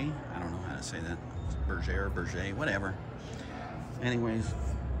 I don't know how to say that. Bergère, whatever. Anyways,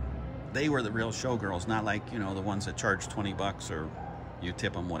 they were the real showgirls, not like, you know, the ones that charge 20 bucks or you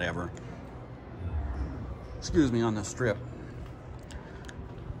tip them, whatever. Excuse me, on the strip.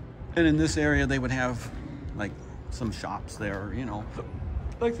 And in this area, they would have like some shops there, you know,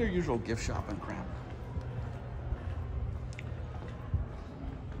 like their usual gift shop and crap.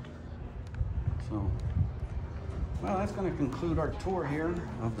 So, well, that's going to conclude our tour here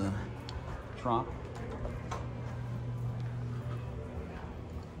of the Trop.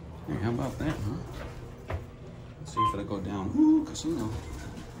 Hey, how about that, huh? Let's see if it'll go down. Ooh, casino.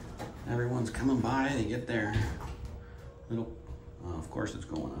 Everyone's coming by, they get their little, of course it's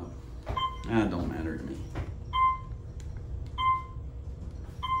going up. That don't matter to me.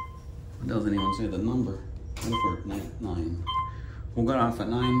 It doesn't even say the number. What if we're at 9? We'll get off at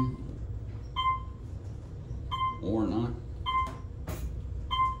 9 or not.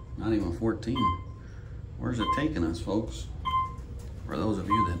 Not even 14. Where's it taking us, folks? For those of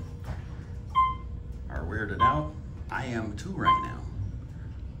you that are weirded out, I am too right now.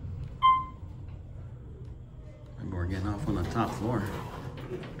 Maybe we're getting off on the top floor.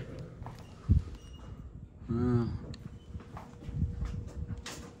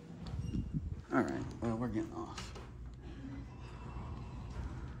 All right, well, we're getting off.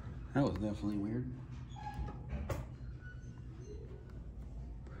 That was definitely weird.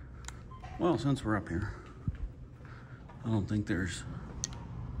 Well, since we're up here, I don't think there's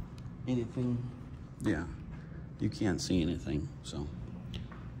anything. Yeah, you can't see anything, so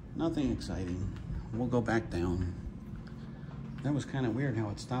nothing exciting. We'll go back down. That was kind of weird how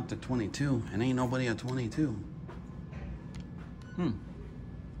it stopped at 22 and ain't nobody at 22.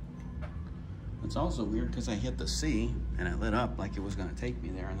 It's also weird because I hit the C and it lit up like it was going to take me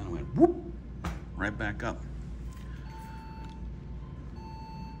there, and then it went whoop right back up.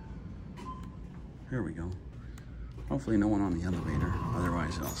 Here we go. Hopefully no one on the elevator,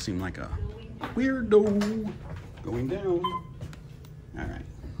 otherwise it'll seem like a weirdo going down. All right.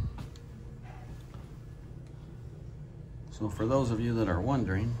 So for those of you that are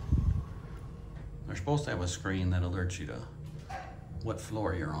wondering, they're supposed to have a screen that alerts you to what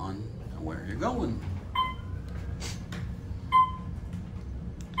floor you're on and where you're going.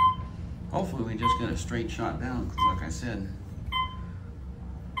 Hopefully we just get a straight shot down, because like I said,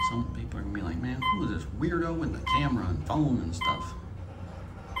 some people are gonna be like, man, who is this weirdo with the camera and phone and stuff?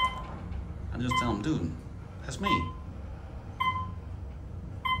 I just tell them, dude, that's me.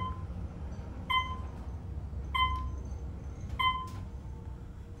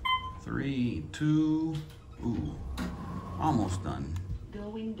 Three, two, ooh, almost done.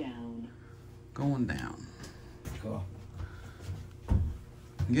 Going down. Going down. Cool.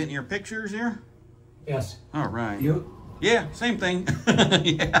 You getting your pictures here? Yes. All right. You? Yeah, same thing.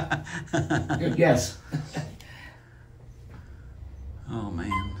 Yeah. Good guess. Oh,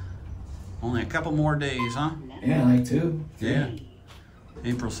 man. Only a couple more days, huh? Yeah, like 2. Yeah.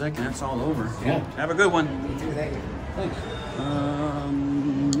 April 2nd, that's all over. Yeah. Have a good one. You too, thank you. Thanks.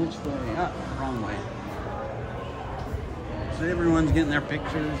 Which way. Ah, wrong way. So everyone's getting their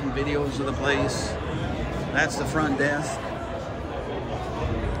pictures and videos of the place. That's the front desk.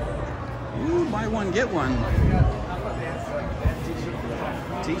 Ooh, buy one, get one.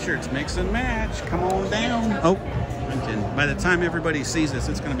 T-shirts mix and match. Come on down. Oh, I'm kidding. By the time everybody sees this,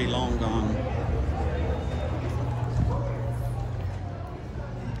 it's going to be long gone.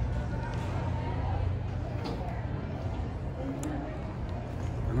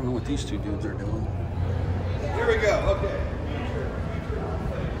 I don't know what these two dudes are doing. Here we go. Okay.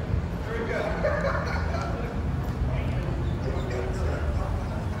 Here we go.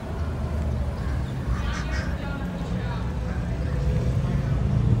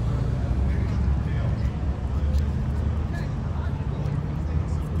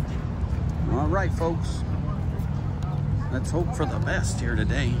 All right, folks. Let's hope for the best here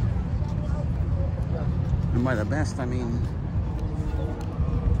today. And by the best, I mean,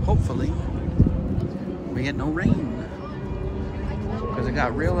 hopefully, we get no rain. Because it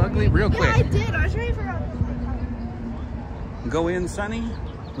got real ugly real quick. Yeah, I did. I was ready for Go in sunny,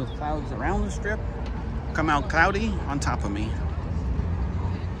 with clouds around the strip. Come out cloudy on top of me.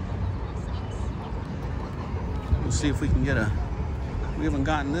 We'll see if we can get a... We haven't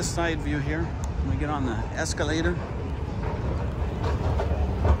gotten this side view here. When we get on the escalator,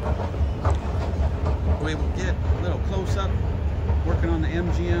 we will get a little close up. Working on the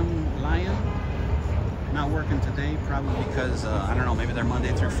MGM Lion. Not working today, probably because, I don't know, maybe they're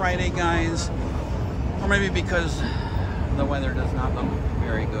Monday through Friday guys. Or maybe because the weather does not look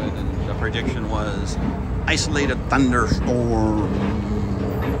very good and the prediction was isolated thunderstorms.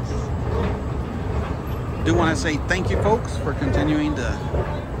 Do want to say thank you, folks, for continuing to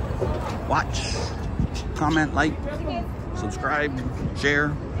watch, comment, like, subscribe,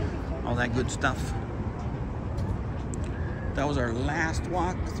 share, all that good stuff. That was our last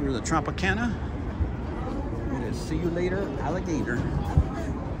walk through the Tropicana. We'll see you later, alligator.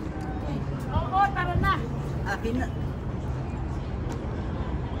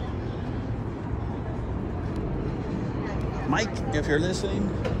 Mike, if you're listening,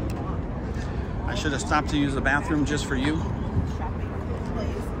 I should have stopped to use the bathroom just for you.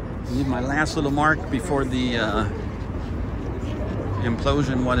 I need my last little mark before the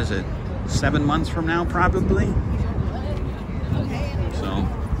implosion. What is it? 7 months from now, probably. So.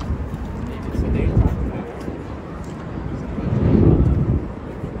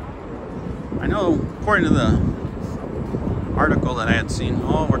 I know, according to the article that I had seen,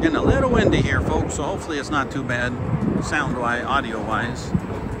 oh, we're getting a little windy here, folks, so hopefully it's not too bad, sound-wise, audio-wise.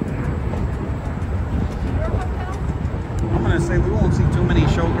 I'm going to say we won't see too many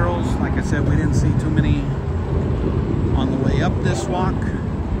showgirls. Like I said, we didn't see too many on the way up this walk.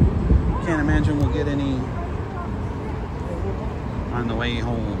 Can't imagine we'll get any on the way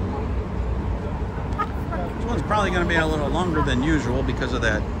home. This one's probably going to be a little longer than usual because of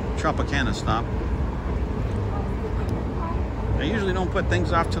that Tropicana stop. I usually don't put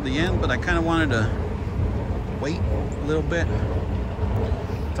things off to the end, but I kind of wanted to wait a little bit.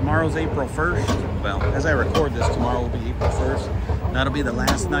 Tomorrow's April 1st. Well, as I record this, tomorrow will be April 1st. That'll be the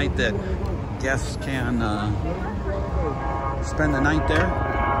last night that guests can spend the night there.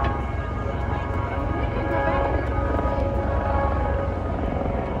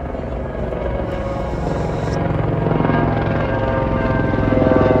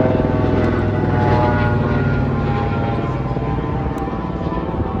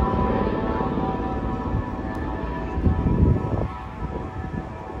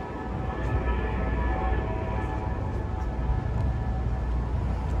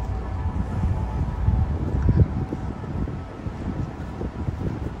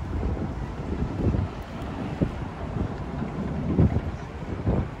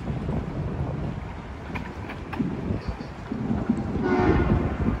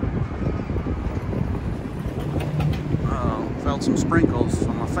 Some sprinkles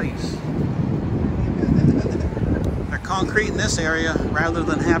on my face. They're concrete in this area rather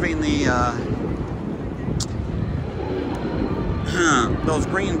than having the those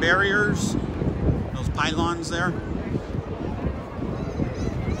green barriers, those pylons there.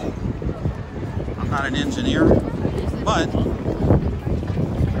 I'm not an engineer, but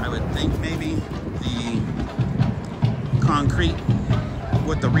I would think maybe the concrete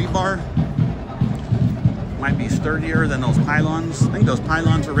with the rebar might be sturdier than those pylons. I think those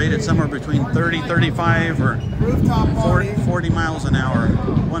pylons are rated somewhere between 30, 35, or 40 miles an hour.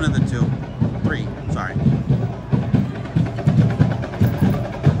 One of the two. 3, sorry.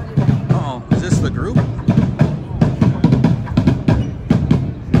 Uh-oh, is this the group?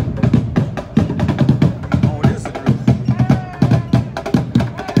 Oh, it is the group.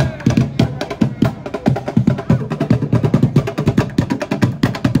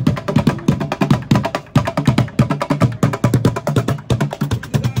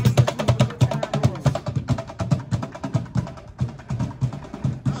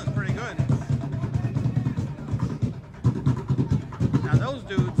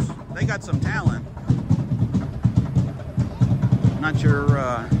 they got some talent. Not your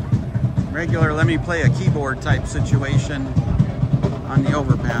regular let me play a keyboard type situation on the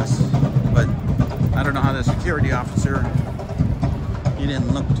overpass, but I don't know how the security officer, he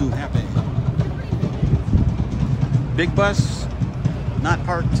didn't look too happy. Big bus, not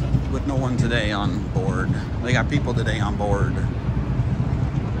parked with no one today on board. They got people today on board.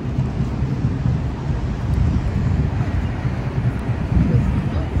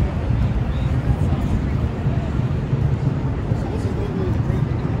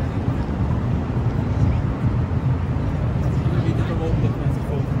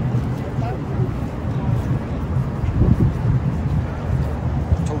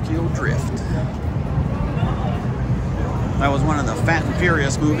 Drift. That was one of the Fat and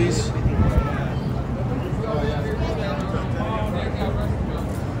Furious movies.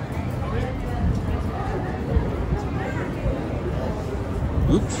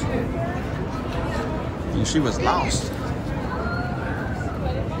 Oops. And she was lost.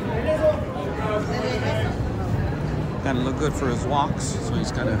 Gotta look good for his walks, so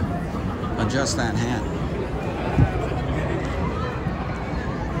he's gotta adjust that hat.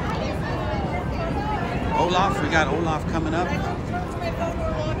 Olaf, we got Olaf coming up.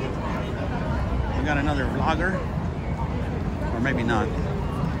 We got another vlogger. Or maybe not.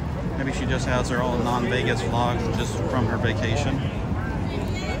 Maybe she just has her own non-Vegas vlog just from her vacation.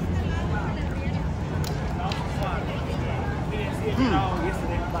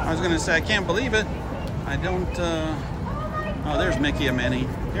 I was gonna say, I can't believe it. I don't, oh, there's Mickey and Minnie.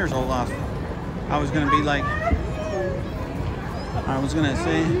 Here's Olaf. I was gonna be like, I was gonna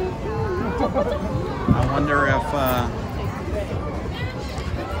say, I wonder if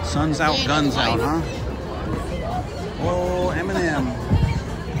sun's out, guns out, huh? Oh, Eminem.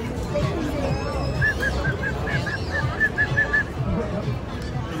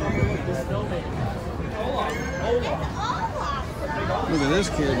 Look at this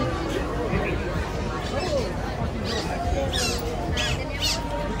kid.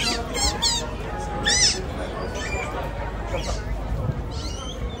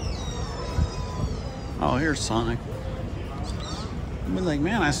 Oh, here's Sonic. I've been like,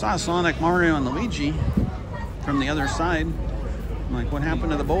 man, I saw Sonic, Mario, and Luigi from the other side. I'm like, what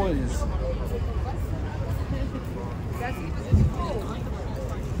happened to the boys?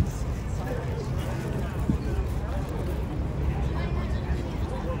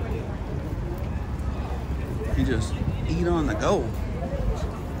 You just eat on the go.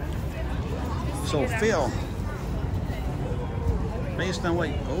 So Phil, based on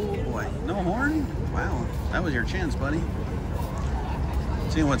what, oh boy, no horn? Wow, that was your chance, buddy.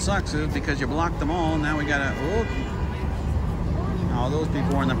 See, what sucks is because you blocked them all, now we gotta, oh, all those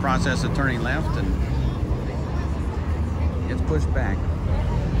people were in the process of turning left and gets pushed back.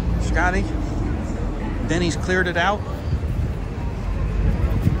 Scotty, Denny's cleared it out.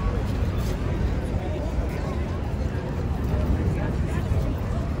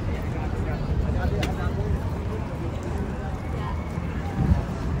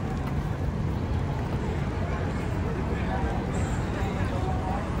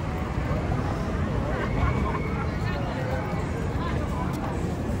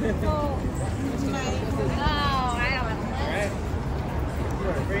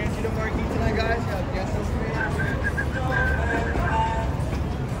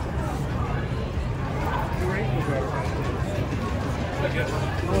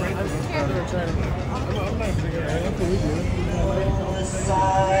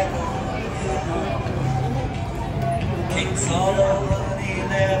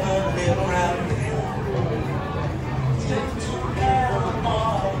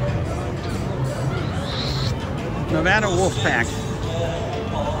 Nevada Wolfpack,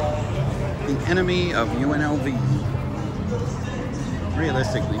 the enemy of UNLV.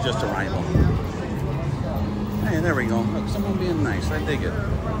 Realistically, just a rival. Hey, there we go. Look, someone being nice. I dig it.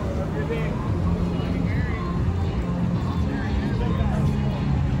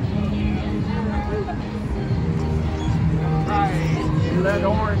 Red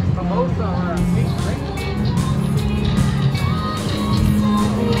orange mimosa or a pink drink.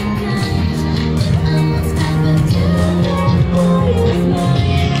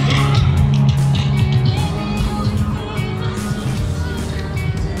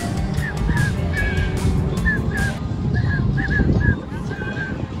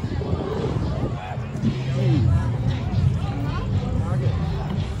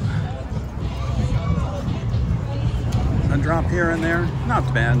 Drop here and there,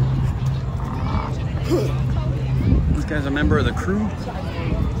 not bad. This guy's a member of the crew.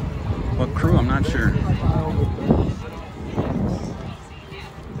 What crew? I'm not sure.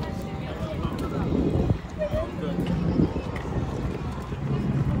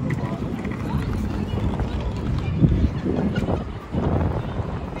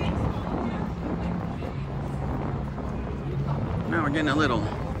 Getting a little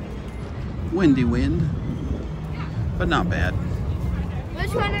windy wind, but not bad.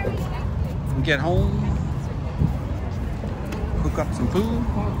 Which one are we? Get home, cook up some food,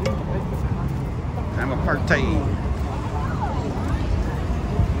 have a party.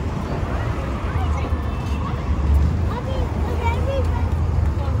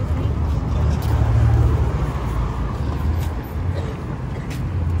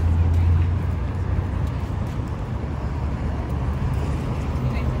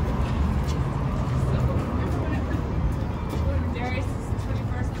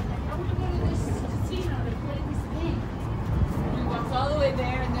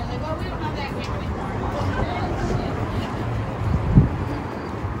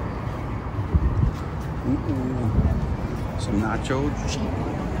 Some nacho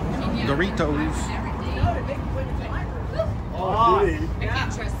Doritos. Oh, really?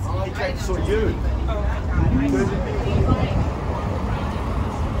 I came to saw you.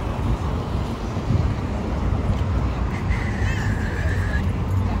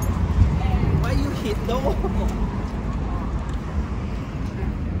 Why you hit the wall?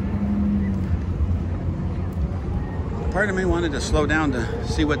 Part of me wanted to slow down to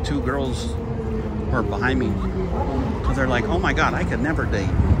see what two girls were behind me, because they're like, oh my god, I could never date.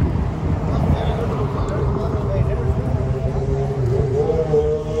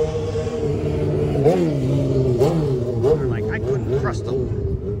 They're like, I couldn't trust them.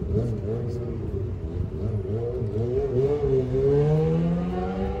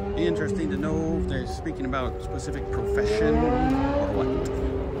 Be interesting to know if they're speaking about a specific profession or what.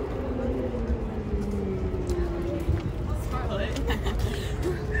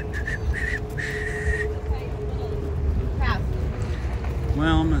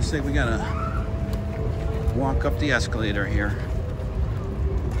 Well, I'm gonna say we gotta walk up the escalator here.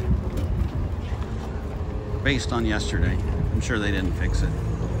 Based on yesterday. I'm sure they didn't fix it.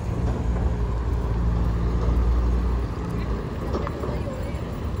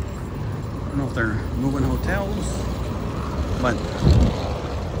 I don't know if they're moving hotels, but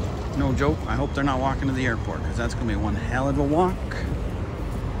no joke, I hope they're not walking to the airport, because that's gonna be one hell of a walk.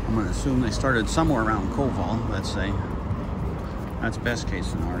 I'm gonna assume they started somewhere around Koval, let's say. That's best case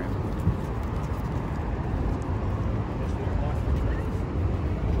scenario.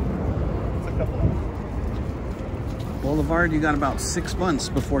 Boulevard, you got about 6 months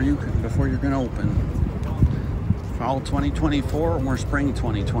before you're gonna open. Fall 2024 or spring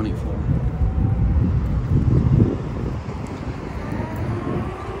 2024.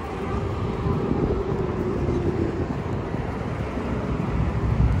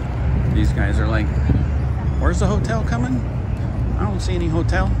 These guys are like, where's the hotel coming? I don't see any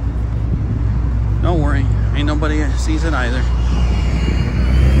hotel. Don't worry, ain't nobody sees it either.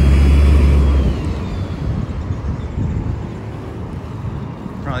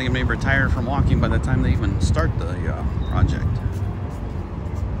 Probably gonna be retired from walking by the time they even start the project.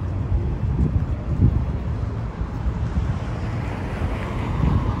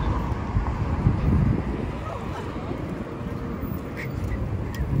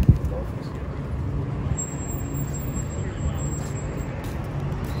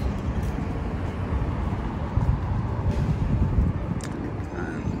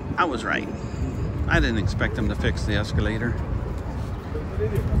 I was right. I didn't expect them to fix the escalator.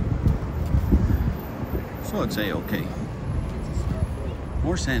 So it's A-okay.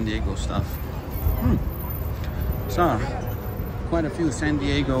 More San Diego stuff. Saw quite a few San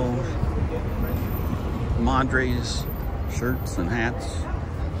Diego Madres shirts and hats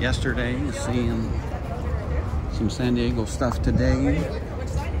yesterday. Seeing some San Diego stuff today.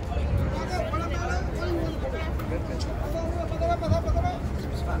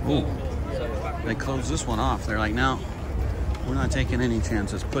 Oh, they closed this one off. They're like, no, we're not taking any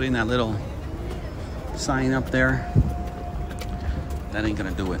chances. Putting that little sign up there, that ain't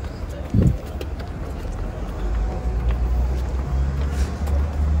gonna do it.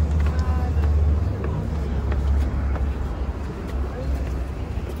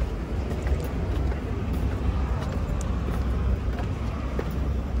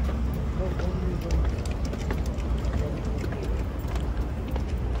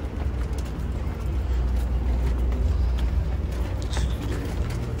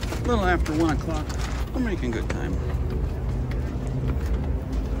 A little after 1 o'clock. We're making good time.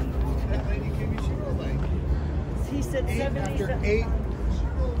 He said 7 After 8.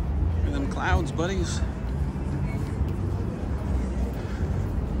 Look at them clouds, buddies.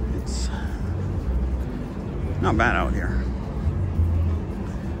 It's not bad out here.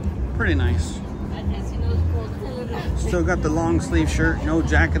 Pretty nice. Still got the long sleeve shirt, no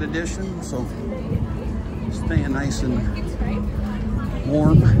jacket edition, so staying nice and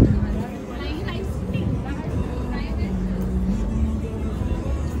warm.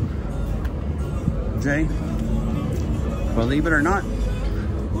 Jay, believe it or not,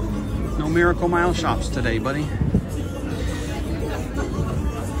 no Miracle Mile shops today, buddy.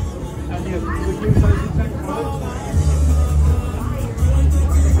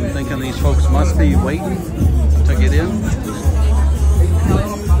 I'm thinking these folks must be waiting to get in.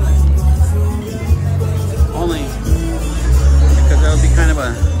 Only because that would be kind of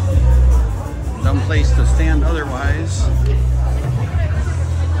a dumb place to stand otherwise.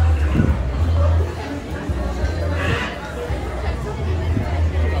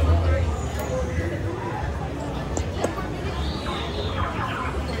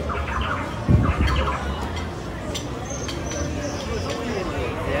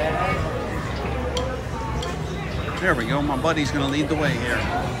 There we go. My buddy's going to lead the way here.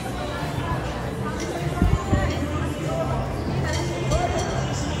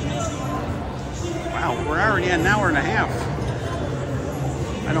 Wow, we're already at an hour and a half.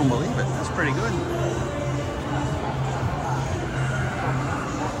 I don't believe it. That's pretty good.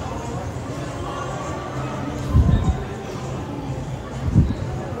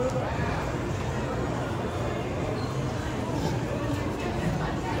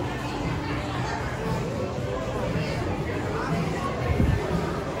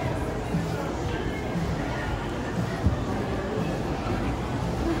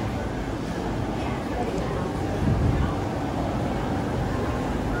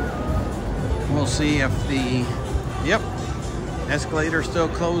 We'll see if the, yep, escalator's still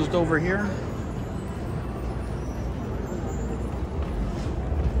closed over here.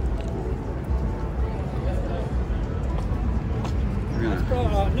 We're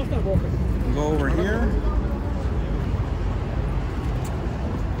gonna go over here.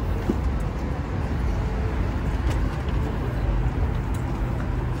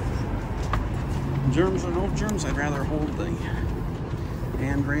 Germs or no germs, I'd rather hold the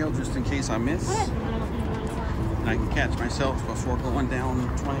handrail just in case I miss. And I can catch myself before going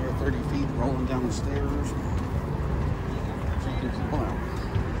down 20 or 30 feet, rolling down the stairs. Freaking people out.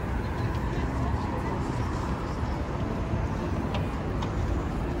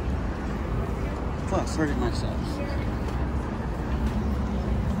 Plus, hurting myself.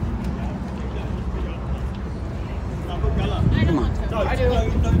 Come on.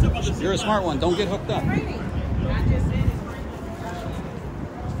 You're a smart one. Don't get hooked up.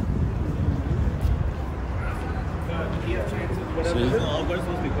 See?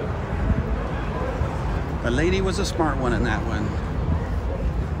 The lady was a smart one in that one.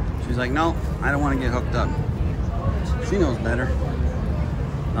 She's like, no, I don't want to get hooked up. She knows better.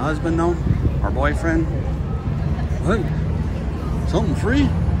 The husband, no. Our boyfriend. What? Something free?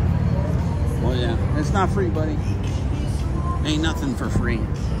 Well, yeah. It's not free, buddy. Ain't nothing for free.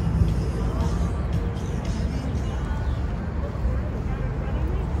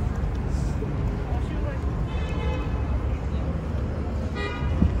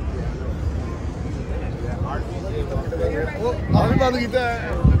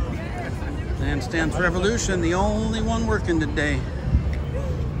 Dance Revolution, the only one working today.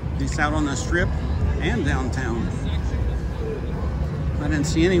 He's out on the strip and downtown. I didn't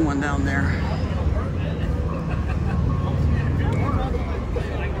see anyone down there.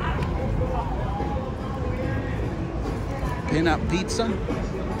 Peanut pizza.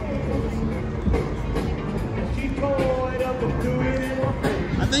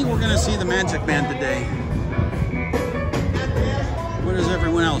 I think we're gonna see the Magic Man today. What does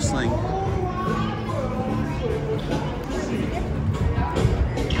everyone else think?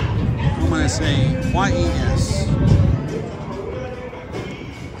 I'm gonna say YES.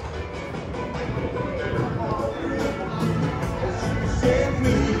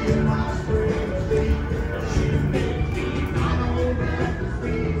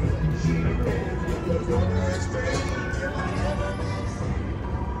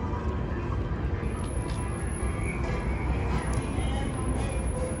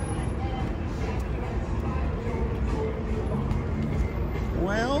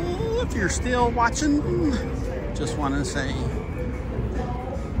 Well, if you're still watching, just want to say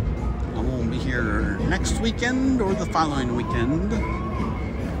I won't be here next weekend or the following weekend.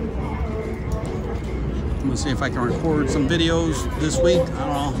 I'm gonna see if I can record some videos this week. I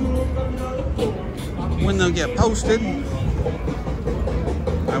don't know when they'll get posted.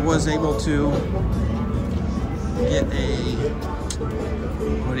 I was able to get a,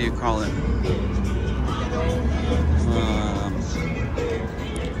 what do you call it?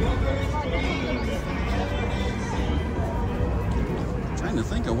 Trying to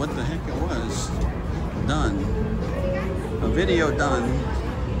think of what the heck it was done. a video done.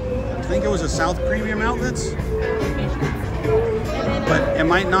 I think it was a South Premium Outlets, but it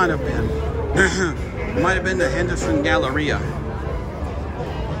might not have been. It might have been the Henderson Galleria.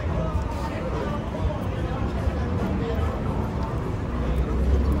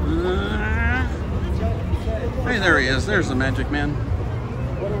 Hey, there he is. There's the Magic Man.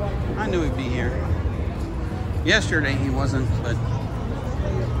 I knew he'd be here. Yesterday he wasn't, but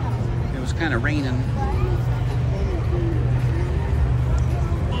it was kind of raining.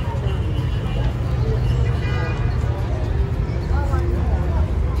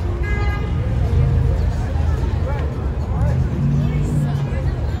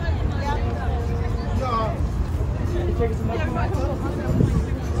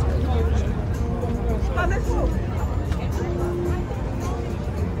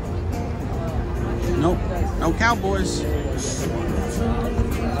 Nope, no cowboys.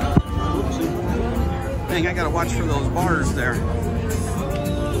 Dang, I gotta watch for those bars there.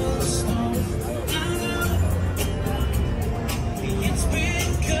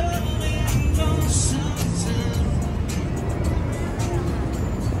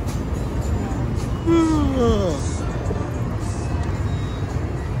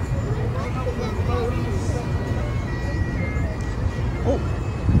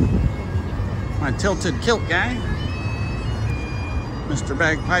 My tilted kilt guy, Mr.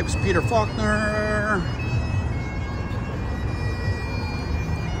 Bagpipes Peter Faulkner.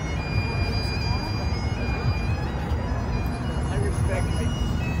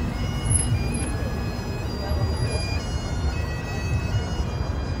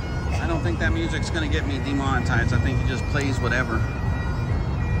 I don't think that music's gonna get me demonetized. I think he just plays whatever.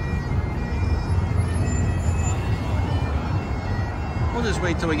 We'll just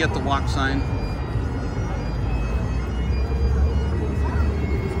wait till we get the walk sign.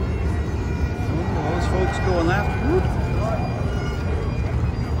 Those folks going left. Whoop.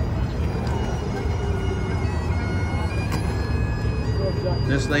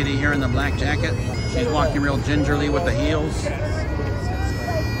 This lady here in the black jacket, she's walking real gingerly with the heels.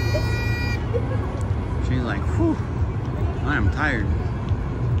 She's like, whew, I am tired.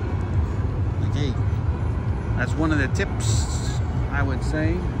 Like, hey, that's one of the tips, I would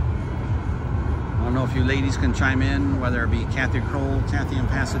say. I don't know if you ladies can chime in, whether it be Kathy Kroll, Kathy in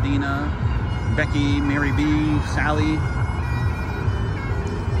Pasadena, Becky, Mary B, Sally.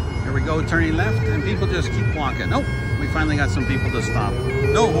 Here we go, turning left, and people just keep walking. Nope, we finally got some people to stop.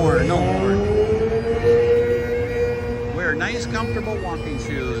 No horn, no horn. Wear nice, comfortable walking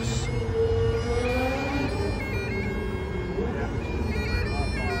shoes.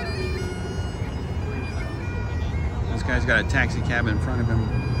 This guy's got a taxi cab in front of him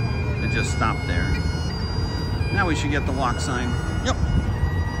that just stopped there. Now we should get the walk sign. Yep.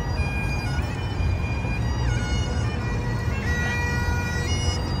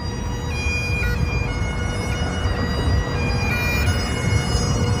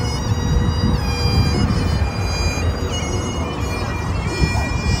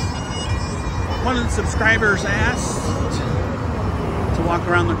 One of the subscribers asked to walk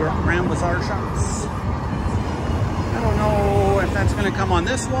around the Grand Bazaar shops. I don't know if that's going to come on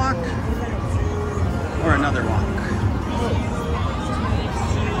this walk or another walk.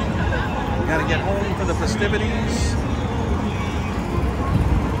 We got to get home for the festivities.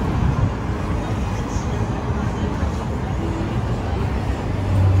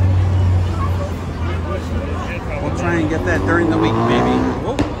 We'll try and get that during the week, maybe.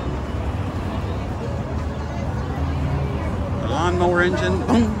 Whoa. The lawnmower engine,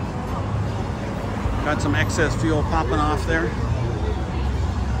 boom. Got some excess fuel popping off there.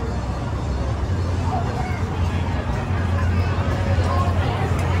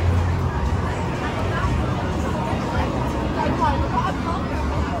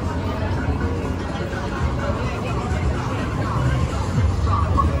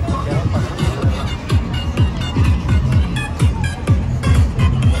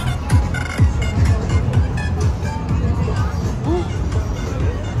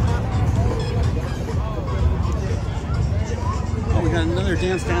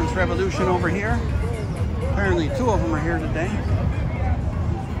 Dance Dance Revolution over here. Apparently 2 of them are here today.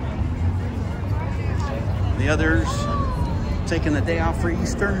 The others taking the day off for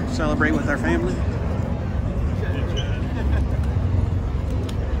Easter, celebrate with our family.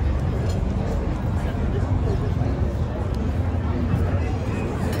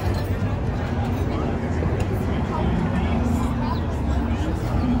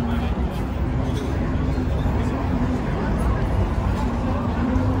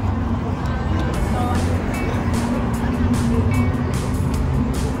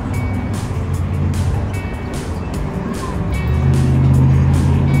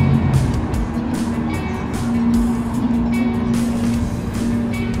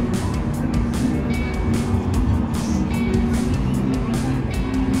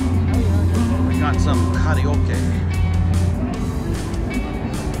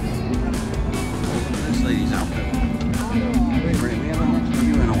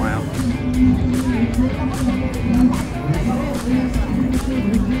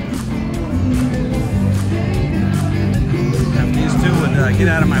 Get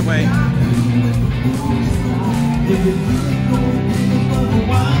out of my way.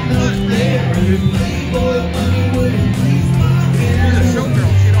 She's a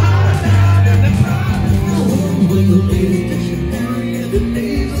showgirl.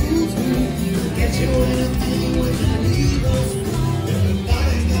 She don't know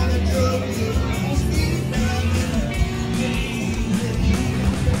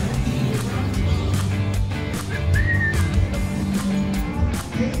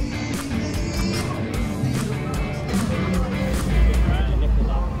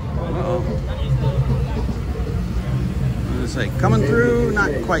say, coming through,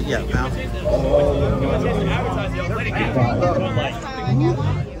 not quite yet, pal.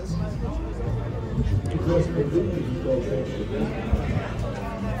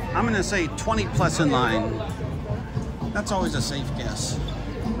 I'm gonna say 20 plus in line. That's always a safe guess.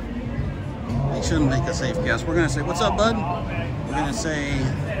 You shouldn't make a safe guess. We're gonna say, what's up, bud? We're gonna say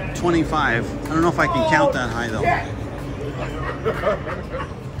 25. I don't know if I can count that high though.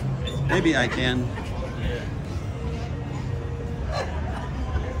 Maybe I can.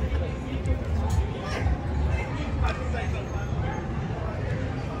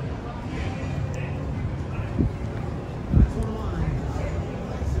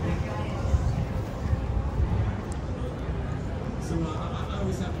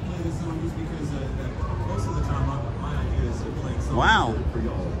 Wow,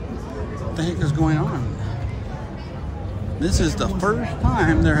 what the heck is going on? This is the first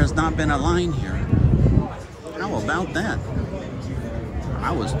time there has not been a line here. How about that?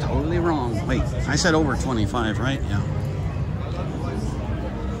 I was totally wrong. Wait, I said over 25, right? Yeah.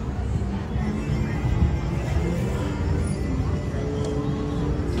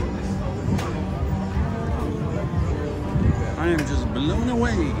 I am just blown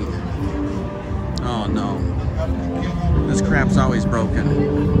away. Oh no. This crap's always broken.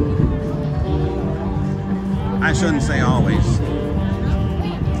 I shouldn't say always.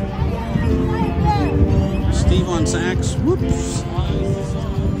 Steve on sax. Whoops.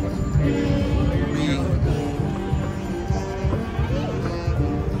 Me.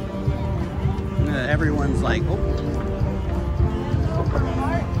 Everyone's like, oh.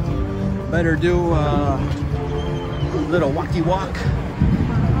 Better do a little walkie walk.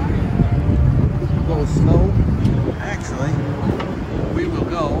 Go slow. Actually, we will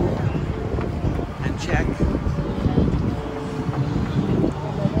go and check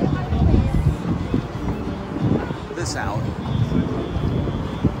this out.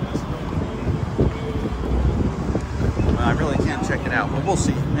 Well, I really can't check it out, but we'll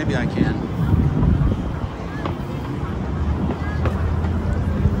see. Maybe I can.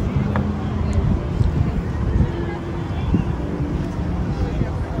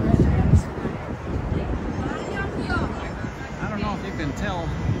 Tell,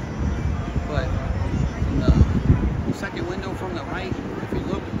 but in the second window from the right, if you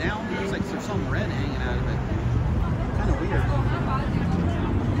look down, it's like there's some red hanging out of it. Kind of weird.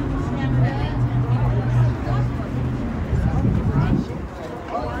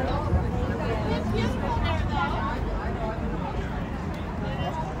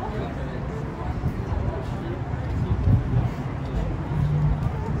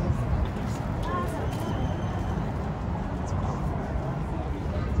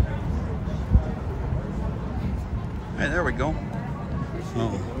 Hey, there we go.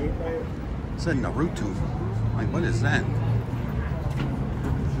 Oh, it said Naruto. Like, what is that?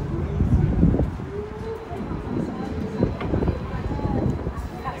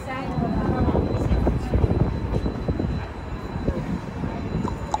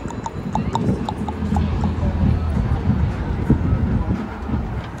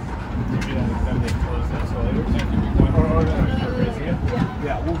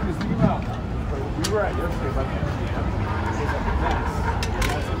 Yeah, well, because think about, we were at yesterday by the MGM. It's like a mess. And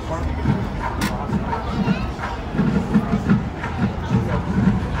that's a part of the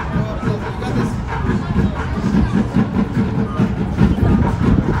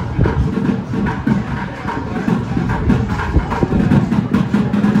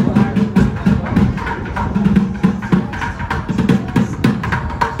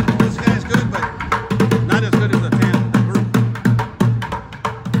This guy's good, but not as good as the group.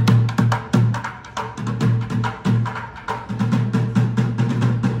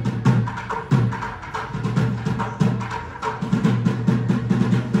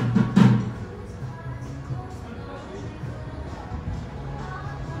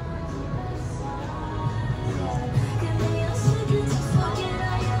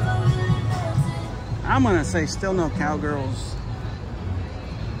 I'm gonna say still no cowgirls.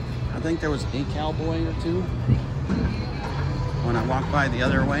 I think there was a cowboy or two. when I walk by the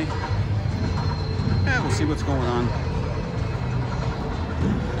other way. Yeah, we'll see what's going on.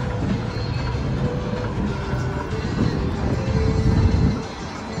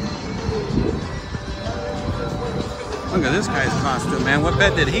 Look at this guy's costume, man. What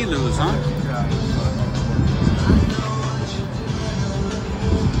bet did he lose, huh?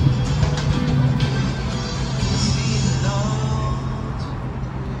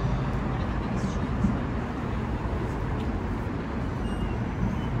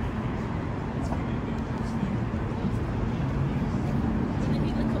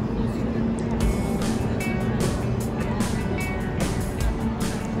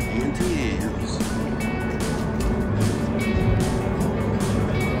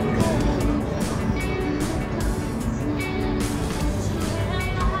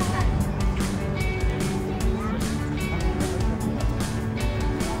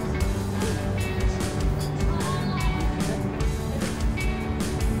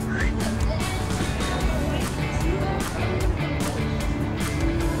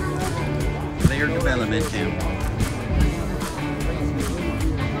 Development camp.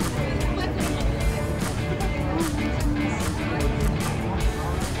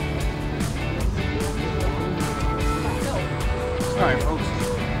 Sorry, folks.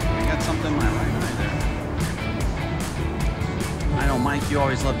 I got something in my right eye there. I know, Mike, you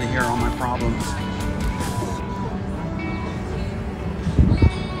always love to hear all my problems.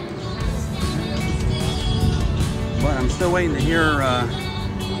 But I'm still waiting to hear.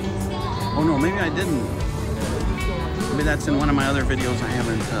 Oh no, maybe I didn't. Maybe that's in one of my other videos I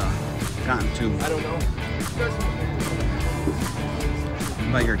haven't gotten to. I don't know.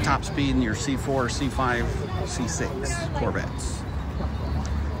 About your top speed and your C4, C5, C6 Corvettes.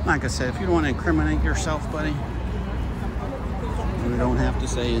 Like I said, if you don't want to incriminate yourself, buddy, you don't have to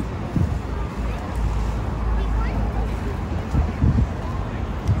say it.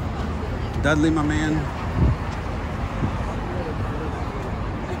 Dudley, my man.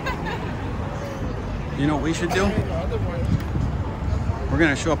 You know what we should do? We're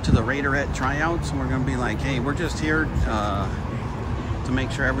gonna show up to the Raiderette tryouts and we're gonna be like, hey, we're just here to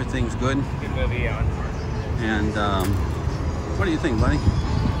make sure everything's good. And what do you think, buddy?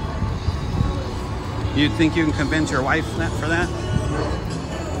 You think you can convince your wife for that?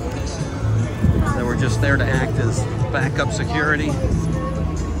 That we're just there to act as backup security? I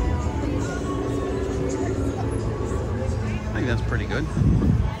think that's pretty good.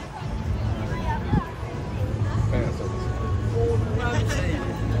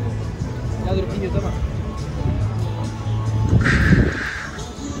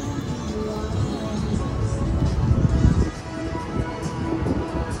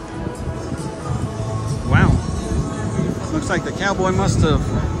 Wow. Looks like the cowboy must have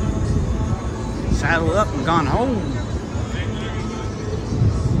saddled up and gone home.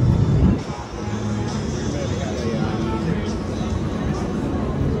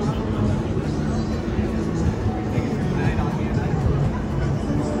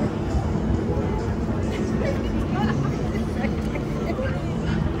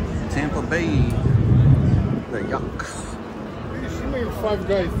 Tampa Bay, the Yucks. Five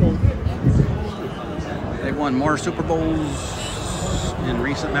guys from. They won more Super Bowls in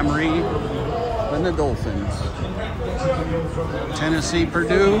recent memory than the Dolphins. Tennessee,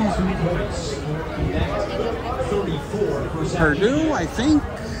 Purdue. Purdue, I think,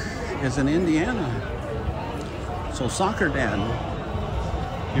 is in Indiana. So soccer dad,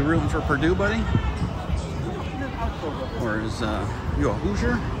 you rooting for Purdue, buddy? Or is you a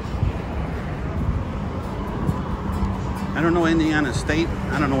Hoosier? I don't know Indiana State.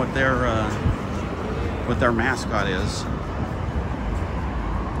 I don't know what their mascot is.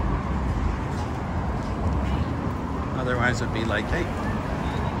 Otherwise, it'd be like, hey.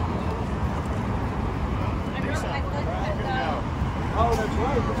 Oh, that's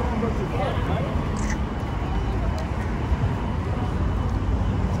right. We're talking about the park, right?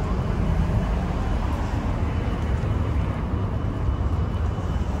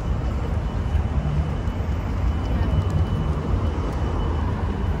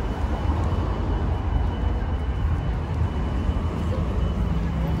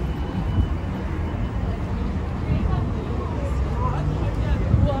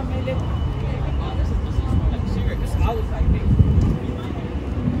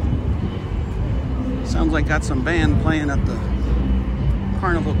 Sounds like got some band playing at the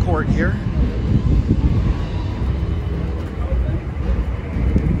carnival court here.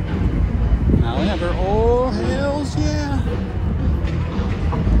 However, oh hells yeah.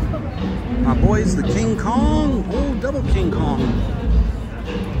 My boys, the King Kong, oh double King Kong.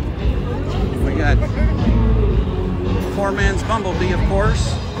 We got 4 Poor Man's Bumblebee, of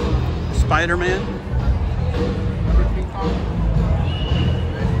course. Spider-Man.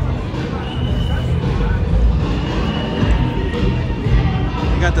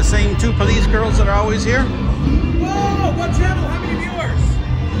 You got the same two police girls that are always here. Whoa! What channel? How many viewers?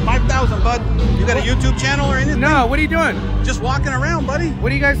 5,000, bud. You got a YouTube channel or anything? No, what are you doing? Just walking around, buddy.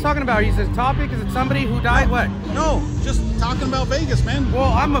 What are you guys talking about? Is this topic? Is it somebody who died? What? No, just talking about Vegas, man.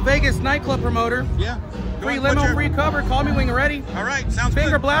 Well, I'm a Vegas nightclub promoter. Yeah. Free limo, free cover. Call me when you're ready. All right, sounds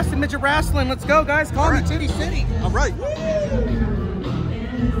Finger good. blasting, midget wrestling. Let's go, guys. Call me Titty City. All right.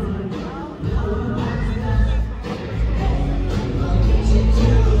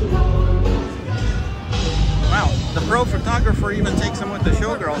 Wow, the pro photographer even takes them with the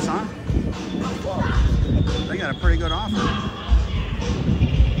showgirls, huh? They got a pretty good offer.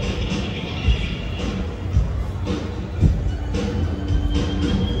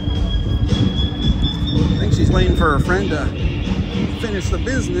 I think she's waiting for her friend to finish the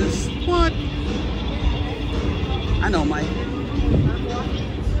business. What? I know, Mike.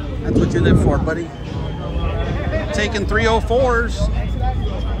 That's what you live for, buddy. Taking 304s.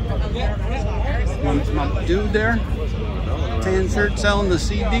 My dude there, tan shirt selling the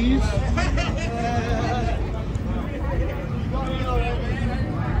CDs.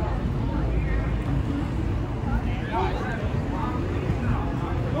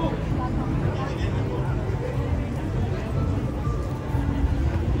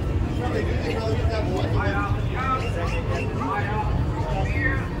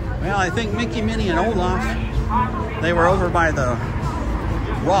 Well, I think Mickey, Minnie, and Olaf, they were over by the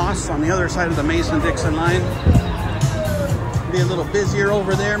Ross on the other side of the Mason-Dixon line. Be a little busier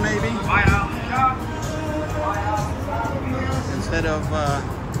over there, maybe. Instead of,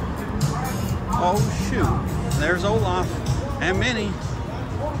 oh shoot, there's Olaf and Minnie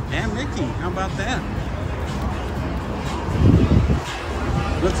and Mickey. How about that?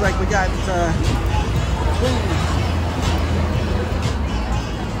 Looks like we got twins.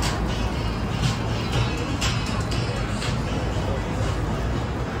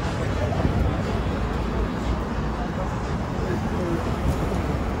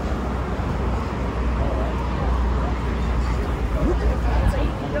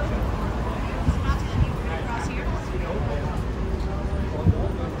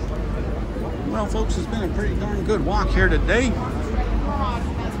 Well, folks, it's been a pretty darn good walk here today. I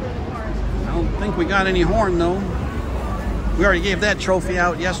don't think we got any horn, though. We already gave that trophy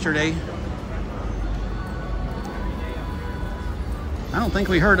out yesterday. I don't think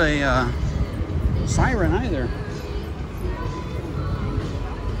we heard a siren either.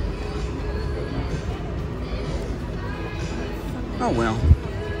 Oh, well.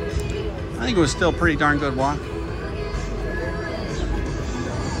 I think it was still a pretty darn good walk.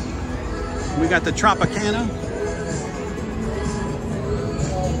 We got the Tropicana.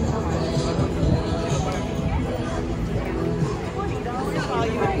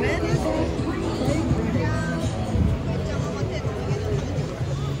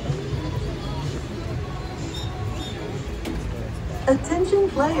 Attention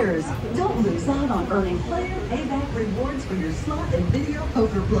players, don't lose out on earning player payback rewards for your slot and video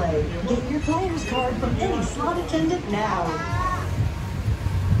poker play. Get your player's card from any slot attendant now.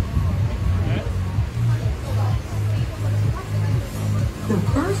 The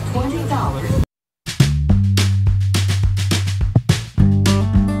first $20.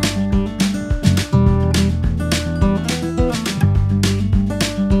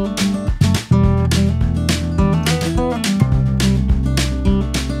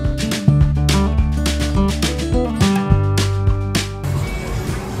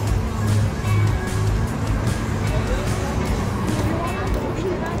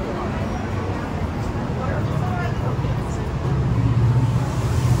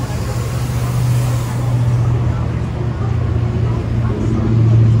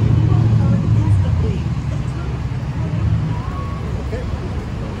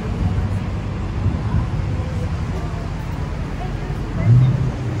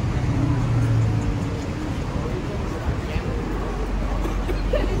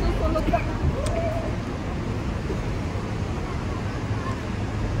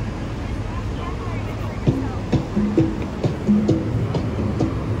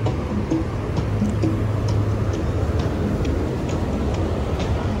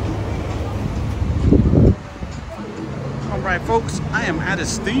 Alright folks, I am out of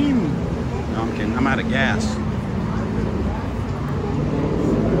steam. No, I'm kidding, I'm out of gas.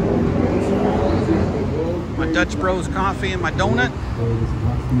 My Dutch Bros coffee and my donut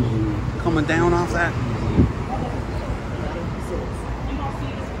coming down off that.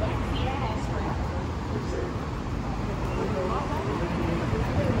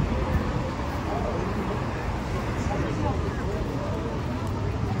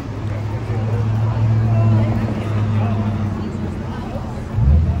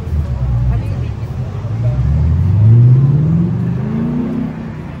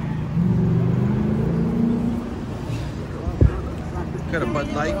 Got a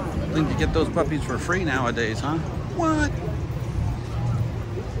Bud Light. I think you get those puppies for free nowadays, huh? What?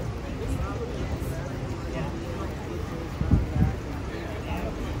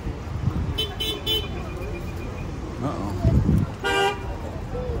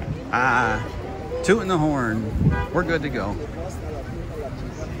 Uh-oh. Tooting the horn. We're good to go.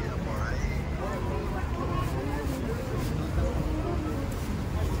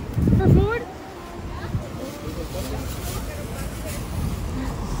 For food?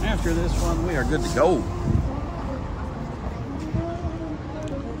 After this one, we are good to go.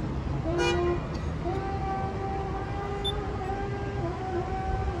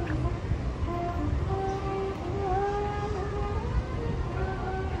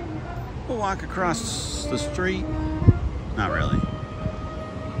 We'll walk across the street. Not really.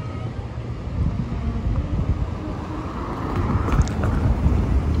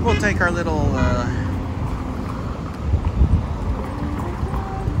 We'll take our little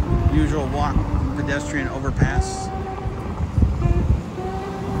usual walk pedestrian overpass.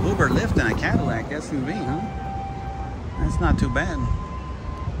 Uber, Lyft, and a Cadillac SUV, huh? That's not too bad.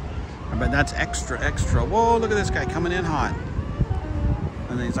 I bet that's extra. Whoa, look at this guy coming in hot.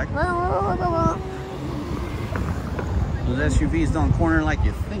 And then he's like, those SUVs don't corner like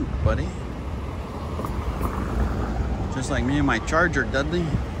you think, buddy. Just like me and my Charger, Dudley.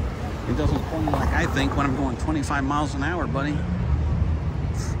 It doesn't corner like I think when I'm going 25 miles an hour, buddy.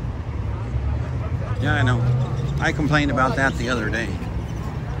 Yeah, I know. I complained about that the other day.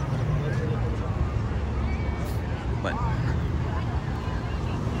 But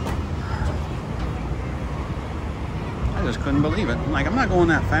I just couldn't believe it. Like, I'm not going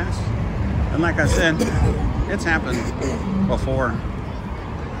that fast. And like I said, it's happened before.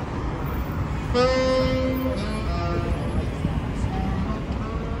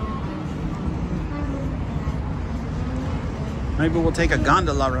 Maybe we'll take a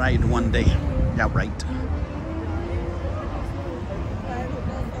gondola ride one day. Yeah, right.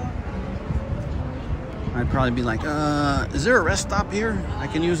 I'd probably be like, is there a rest stop here? I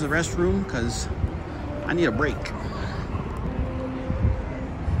can use the restroom because I need a break.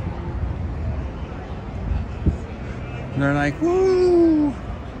 And they're like, woo!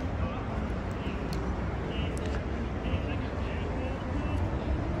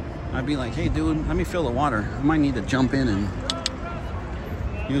 I'd be like, hey dude, let me fill the water. I might need to jump in and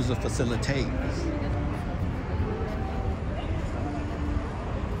use the facilities.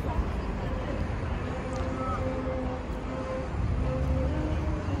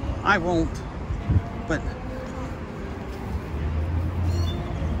 I won't, but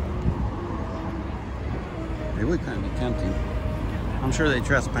it would kind of be tempting. I'm sure they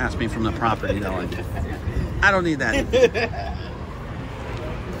trespassed me from the property though. I don't need that.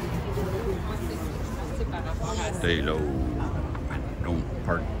 Stay low. Don't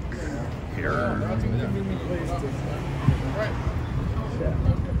park here.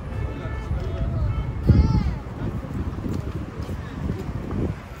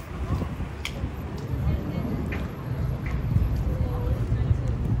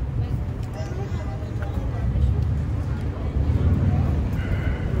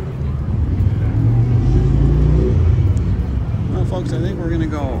 Well, folks, I think we're going to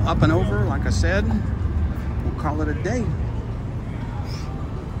go up and over, like I said. We'll call it a day.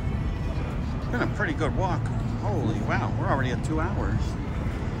 It's been a pretty good walk. Holy wow, we're already at 2 hours.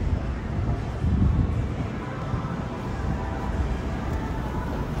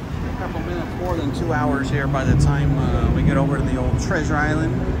 A couple minutes more than 2 hours here by the time we get over to the old Treasure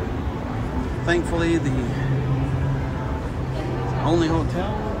Island. Thankfully, the only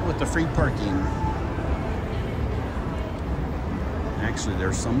hotel with the free parking. Actually,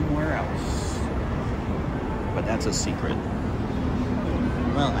 there's somewhere else, but that's a secret.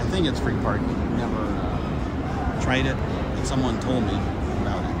 Well, I think it's free parking. Never tried it, but someone told me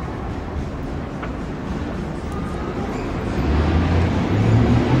about it.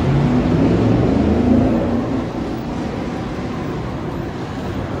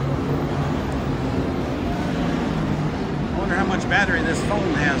 I wonder how much battery this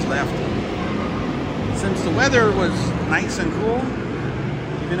phone has left. Since the weather was nice and cool,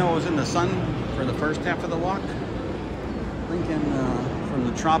 even though it was in the sun for the first half of the walk, thinking from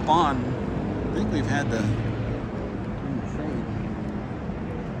the Trop on, I think we've had the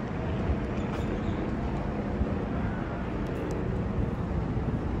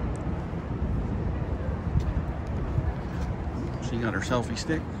she got her selfie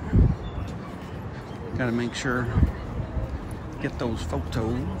stick. Got to make sure, get those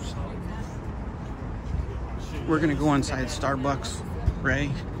photos. We're gonna go inside Starbucks,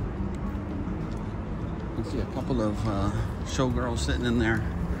 Ray. I see a couple of showgirls sitting in there.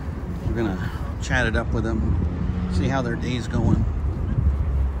 We're gonna chat it up with them, see how their day's going.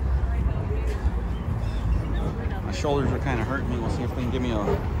 My shoulders are kind of hurting me. We'll see if they can give me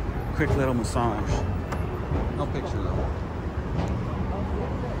a quick little massage. No picture though.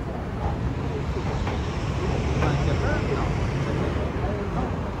 No.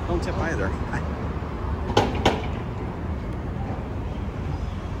 Don't tip either.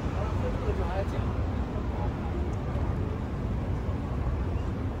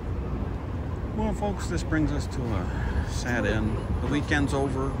 Well, folks, this brings us to a sad end. The weekend's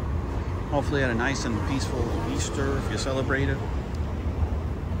over. Hopefully, had a nice and peaceful Easter if you celebrate it.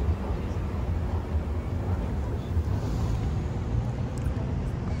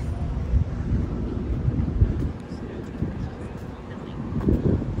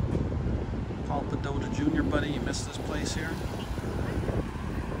 Paul Padota Jr., buddy, you missed this place here.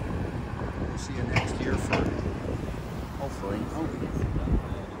 We'll see you next year for hopefully. Oh.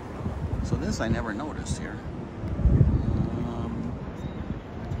 So this I never noticed here.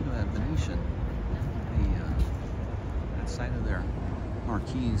 Look at that Venetian. That side of their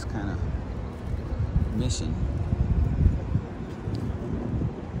marquee is kind of missing.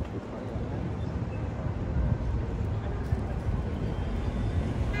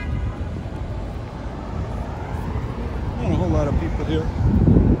 Not a whole lot of people here.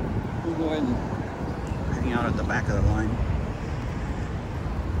 We'll go ahead and hang out at the back of the line.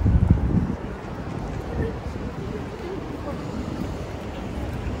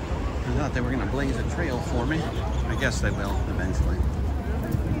 I thought they were going to blaze a trail for me. I guess they will eventually. I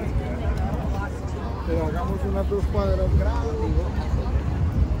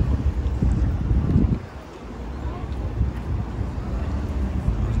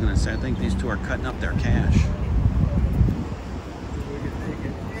was going to say, I think these two are cutting up their cash.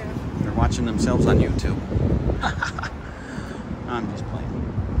 They're watching themselves on YouTube. I'm just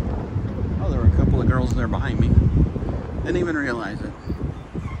playing. Oh, there were a couple of girls there behind me. Didn't even realize it.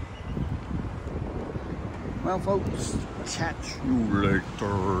 Well, folks, catch you later.